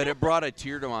 But it brought a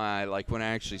tear to my eye, like, when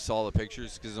I actually saw the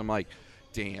pictures, because I'm like,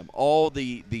 damn, all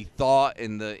the thought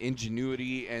and the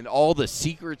ingenuity and all the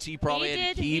secrets he probably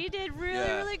had to keep. He did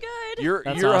really good. Your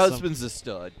That's awesome. awesome. Husband's a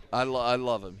stud. I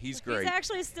love him. He's great. He's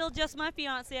actually still just my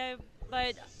fiance,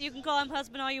 but you can call him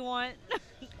husband all you want.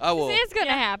 I will. It's going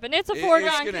to happen. It's a foregone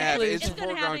It's gonna happen. conclusion. It's a It's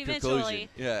gonna foregone happen conclusion. eventually.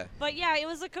 Yeah. But it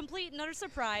was a complete another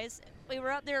surprise. We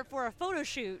were up there for a photo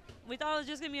shoot. We thought it was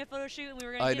just gonna be a photo shoot, and we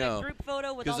were gonna get a group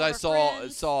photo with all of our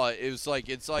friends. saw it. It was like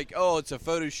it's a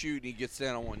photo shoot, and he gets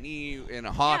down on one knee in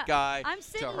a Hawkeye. I'm to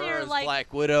sitting her there as like,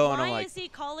 Black Widow, and I'm why like, is he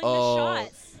calling oh. the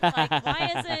shots? Like,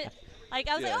 why isn't? Like,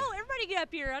 I was Yeah. like, oh, everybody get up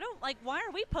here. I don't like. Why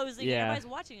are we posing? Yeah. Everybody's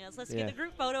watching us. Let's Yeah. get the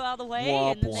group photo out of the way.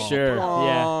 womp, and then womp, Sure,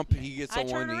 yeah. womp. He gets I on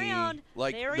turn one knee, around,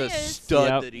 like there the he is. stud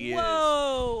Yep. that he is.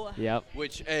 Whoa. Yep.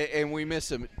 Which and we miss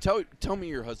him. Tell me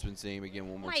your husband's name again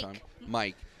one more Mike. time.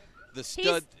 Mike. The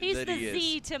stud He's that the he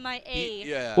Z is. to my A.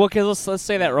 Yeah. Well, because let's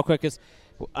say that real quick, because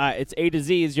It's A to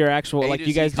Z is your actual, A like to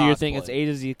you Z guys do your thing. cosplay. It's A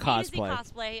to Z cosplay. A to Z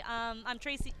cosplay. I'm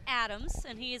Tracy Adams,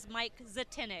 and he is Mike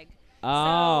Zatinig.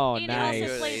 Oh, so, and nice. it also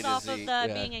Good, plays A to off Z, of the yeah.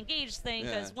 being engaged thing,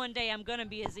 because Yeah. one day I'm going to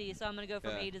be a Z, so I'm going to go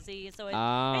from Yeah. A to Z. So it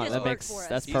That just worked makes for us.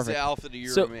 that's He's perfect. the alpha to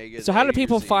your So, omega. so how A do to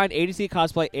people Z. find A to Z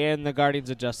cosplay and the Guardians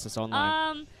of Justice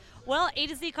online? Well, A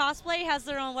to Z Cosplay has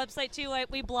their own website, too.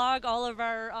 We blog all of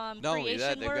our Not only creation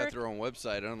that, they've got work. their own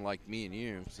website, unlike me and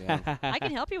you. So. I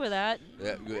can help you with that.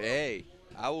 Yeah, hey,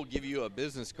 I will give you a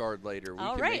business card later. We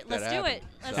All can right, make that let's do happen. it.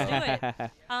 Let's So-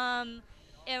 do it.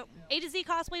 A to Z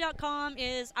Cosplay.com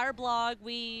is our blog.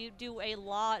 We do a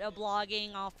lot of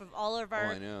blogging off of all of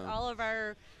I know.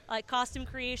 our like costume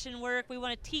creation work. We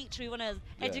want to teach. We want to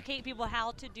Yeah. educate people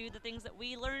how to do the things that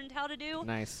we learned how to do.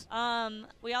 Nice. I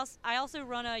also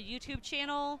run a YouTube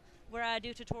channel where I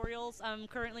do tutorials. I'm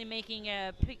currently making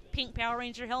a pink Power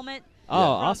Ranger helmet.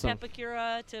 Oh, from awesome.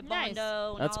 Pepakura to Nice.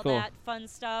 Bondo and That's all cool. that fun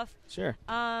stuff. Sure.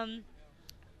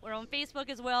 We're on Facebook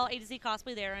as well, A to Z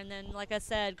Cosplay there. And then, like I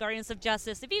said, Guardians of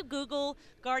Justice. If you Google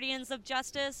Guardians of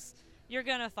Justice, you're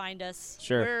going to find us.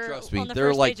 Sure. We're Trust me, on the they're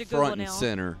first like page of Google front and now.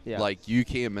 center. Yeah. Like you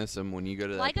can't miss them when you go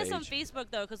to that Like page. us on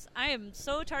Facebook, though, because I am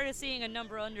so tired of seeing a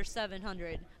number under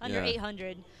 700, under Yeah.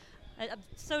 800. I'm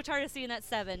so tired of seeing that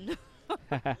 7.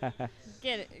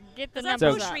 Get the Because our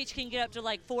numbers push up. reach can get up to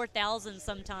like 4,000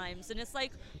 sometimes. And it's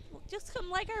like, well, just come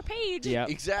like our page. Yeah.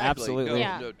 Exactly. Absolutely. No,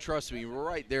 Yeah. no, trust me, we're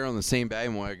right there on the same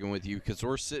bandwagon with you because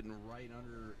we're sitting right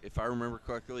under, if I remember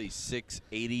correctly,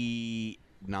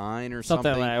 689 or Something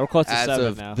something. like that. We're close to as 7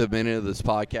 of now. the minute of this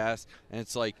podcast, and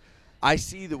it's like I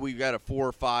see that we've got a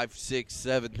 4, 5, 6,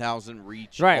 7,000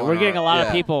 reach. Right, on we're getting our- a lot of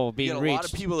yeah. people We being get a reached. lot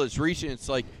of people that's reaching. It's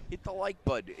like hit the like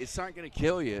button. It's not going to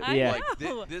kill you. I Yeah. Like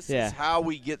know. this Yeah. is how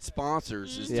we get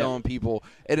sponsors. Is Yeah. telling people,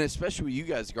 and especially with you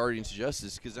guys, Guardians of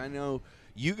Justice, because I know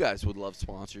you guys would love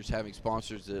sponsors, having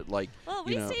sponsors that like. Well, you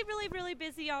we know, stay really, really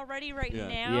busy already right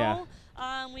Yeah. now.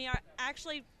 We are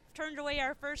actually turned away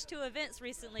our first 2 events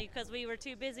recently because we were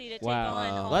too busy to take Wow.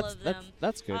 on all That's of them.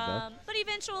 that's good though. But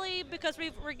eventually, because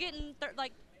we're getting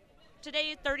like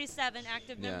today 37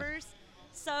 active Yeah. members,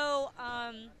 so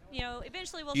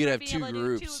eventually we'll You'd start have being 2 able to do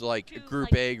groups, two, like two,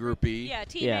 Group like, A, Group B. Yeah,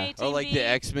 Team Yeah. A, Team Or like B. the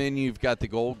X-Men, you've got the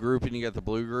gold group and you got the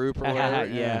blue group or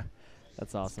whatever. yeah.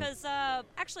 That's awesome. Because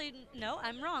actually, no,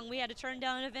 I'm wrong. We had to turn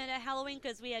down an event at Halloween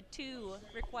because we had 2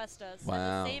 request us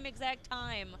Wow. at the same exact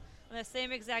time on the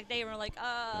same exact day. We're like,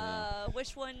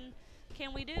 which one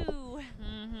can we do?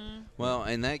 Mm-hmm. Well,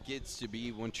 and that gets to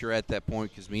be once you're at that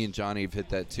point, because me and Johnny have hit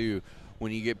that too.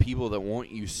 When you get people that want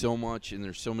you so much, and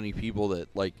there's so many people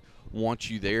that like want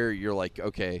you there, you're like,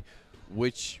 okay,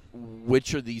 which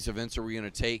of these events are we going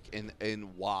to take, and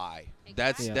why?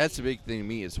 Exactly. That's the big thing to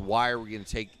me is why are we going to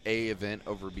take A event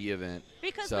over B event?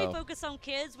 Because So- we focus on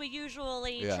kids, we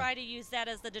usually Yeah. try to use that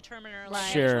as the determiner. Right.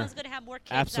 Like, Sure. which one's going to have more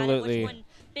kids Absolutely. at it, which one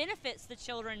benefits the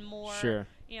children more. Sure.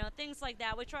 Things like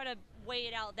that. We try to weigh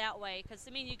it out that way because,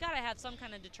 you got to have some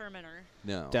kind of determiner.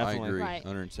 No, Definitely. I agree, Right.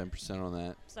 110% on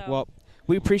that. So Well,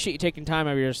 we appreciate you taking time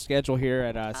out of your schedule here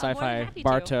at more than Sci-Fi happy to.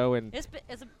 Bartow, and it's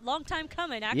a long time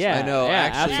coming, actually. Yeah. I know,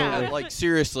 actually, absolutely. like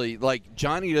seriously, like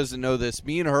Johnny doesn't know this.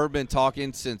 Me and her have been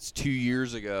talking since 2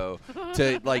 years ago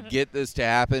to like get this to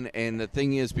happen. And the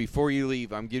thing is, before you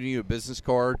leave, I'm giving you a business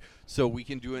card so we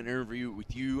can do an interview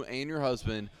with you and your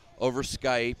husband over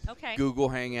Skype, Okay. Google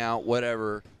Hangout,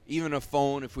 whatever, even a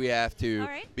phone if we have to. All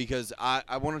right. Because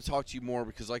I want to talk to you more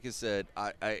because, like I said,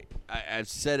 I've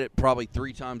said it probably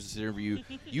 3 times this interview.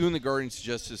 You and the Guardians of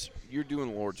Justice, you're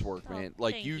doing Lord's work, Oh, man.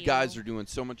 Like thank you you. guys are doing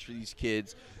so much for these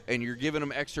kids, and you're giving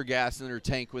them extra gas in their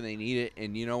tank when they need it.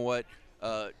 And you know what?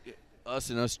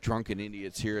 Us drunken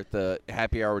idiots here at the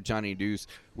Happy Hour with Johnny and Deuce,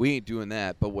 we ain't doing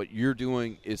that. But what you're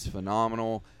doing is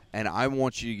phenomenal, and I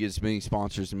want you to get as many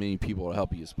sponsors and many people to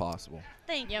help you as possible.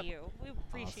 Thank Yep. you. We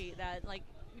appreciate that. Like,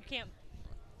 you can't.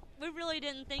 We really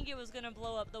didn't think it was going to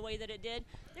blow up the way that it did.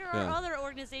 There are Yeah. other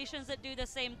organizations that do the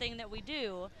same thing that we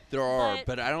do. There are, But-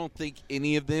 but I don't think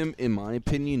any of them, in my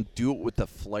opinion, do it with the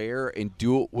flair and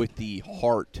do it with the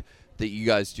heart that you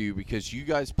guys do, because you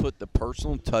guys put the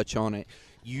personal touch on it.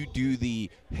 You do the,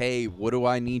 hey, what do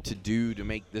I need to do to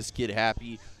make this kid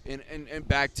happy? And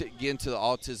back to again to the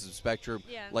autism spectrum.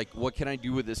 Yeah. Like, what can I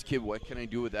do with this kid? What can I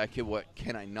do with that kid? What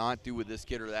can I not do with this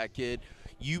kid or that kid?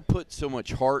 You put so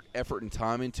much heart, effort, and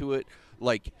time into it.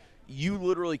 Like, you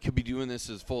literally could be doing this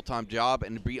as a full-time job.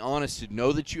 And to be honest, to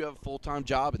know that you have a full-time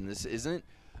job and this isn't,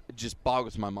 it just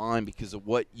boggles my mind because of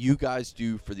what you guys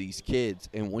do for these kids.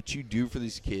 And what you do for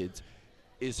these kids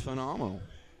is phenomenal.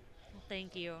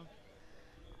 Thank you.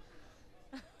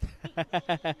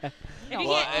 No. You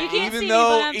can't even see me,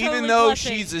 though but I'm even totally though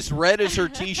blushing. she's as red as her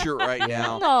T-shirt right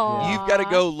now, No. you've got to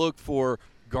go look for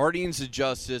Guardians of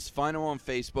Justice. Find them on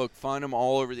Facebook. Find them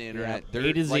all over the internet. Yep. They're,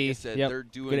 A to like Z. I said, Yep. they're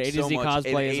Good doing A to so Z much.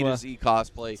 cosplay as A well. to Z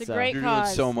cosplay. It's a So- great They're cause.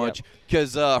 doing so much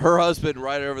because her husband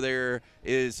right over there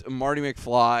is Marty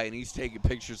McFly, and he's taking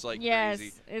pictures like Yes,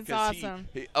 crazy. it's 'Cause awesome.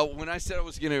 When I said I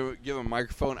was gonna give him a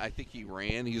microphone, I think he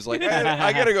ran. He was like,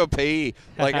 I gotta go pee.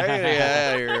 Like I gotta get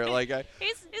out of here. Like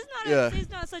He's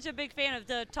not such a big fan of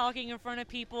the talking in front of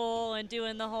people and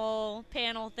doing the whole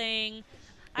panel thing.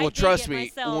 I Well, dig trust it me,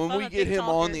 myself. when I'm we a get big him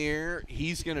on talker. the air,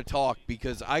 he's gonna talk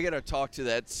because I gotta talk to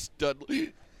that stud.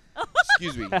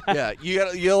 Excuse me. Yeah, you got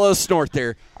a little snort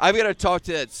there. I've got to talk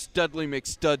to that Studley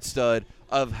McStud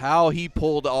of how he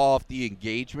pulled off the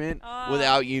engagement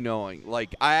without you knowing.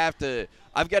 Like I've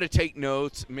got to take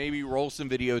notes, maybe roll some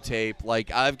videotape.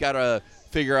 Like I've got to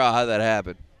figure out how that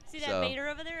happened. See that Vader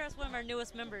over there? That's one of our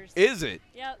newest members. Is it?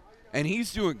 Yep. And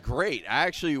he's doing great. I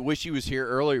actually wish he was here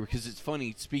earlier because it's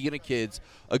funny. Speaking of kids,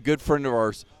 a good friend of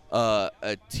ours,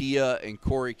 Tia and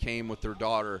Corey, came with their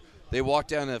daughter. They walked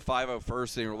down to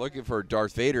 501st and they were looking for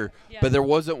Darth Vader, but there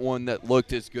wasn't one that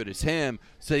looked as good as him,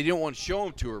 so they didn't want to show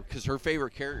him to her because her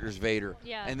favorite character is Vader.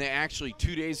 Yeah. And they actually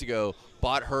 2 days ago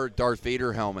bought her Darth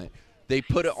Vader helmet. They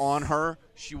put it on her.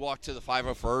 She walked to the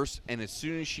 501st, and as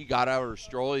soon as she got out of her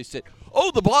stroller, he said,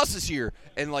 "Oh, the boss is here!"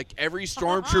 And like every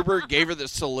stormtrooper gave her the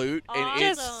salute, and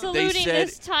Just Just they saluting said,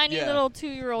 this tiny yeah, little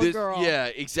 2-year-old this- girl. Yeah,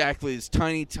 exactly. This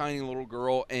tiny, tiny little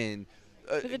girl, and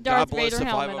With a God Darth bless Vader the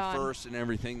helmet on. 501st and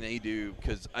everything they do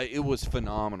because it was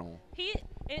phenomenal.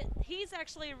 He's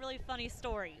actually a really funny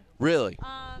story. Really.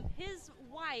 His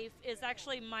wife is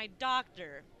actually my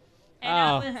doctor, and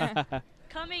I was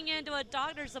coming into a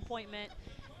doctor's appointment,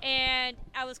 and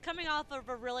I was coming off of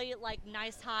a really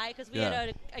nice high because we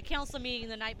had a council meeting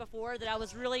the night before that I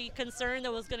was really concerned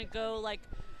that was going to go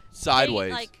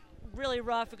Sideways. really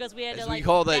rough because we had As to we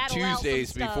call that battle out some Tuesdays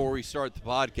stuff. before we start the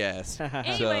podcast.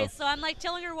 Anyway, so I'm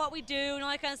telling her what we do and all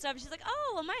that kind of stuff. And she's like,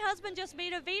 "Oh, well, my husband just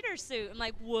made a Vader suit." I'm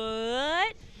like,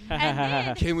 "What?" And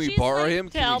then Can we she's borrow like, him?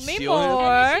 Can Tell we me steal him? more.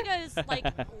 And then she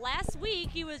goes, last week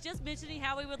he was just mentioning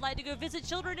how we would like to go visit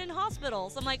children in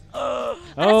hospitals. I'm like, that's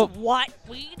what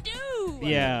we do.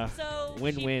 Yeah. So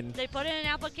Win-win. they put in an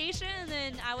application, and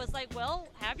then I was like, well,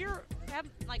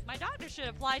 my doctor should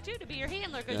apply too to be your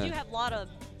handler because Yeah. you have a lot of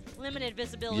limited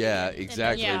visibility. Yeah, in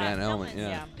exactly, those that helmet, helmets.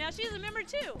 yeah. Now she's a member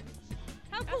too.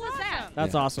 How cool is that?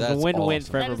 That's Yeah, awesome. that's The win-win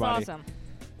awesome. for That is everybody. awesome.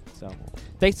 So,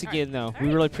 thanks again, though. We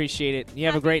right. really appreciate it. You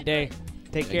have a great day.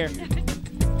 Take care. Thank you.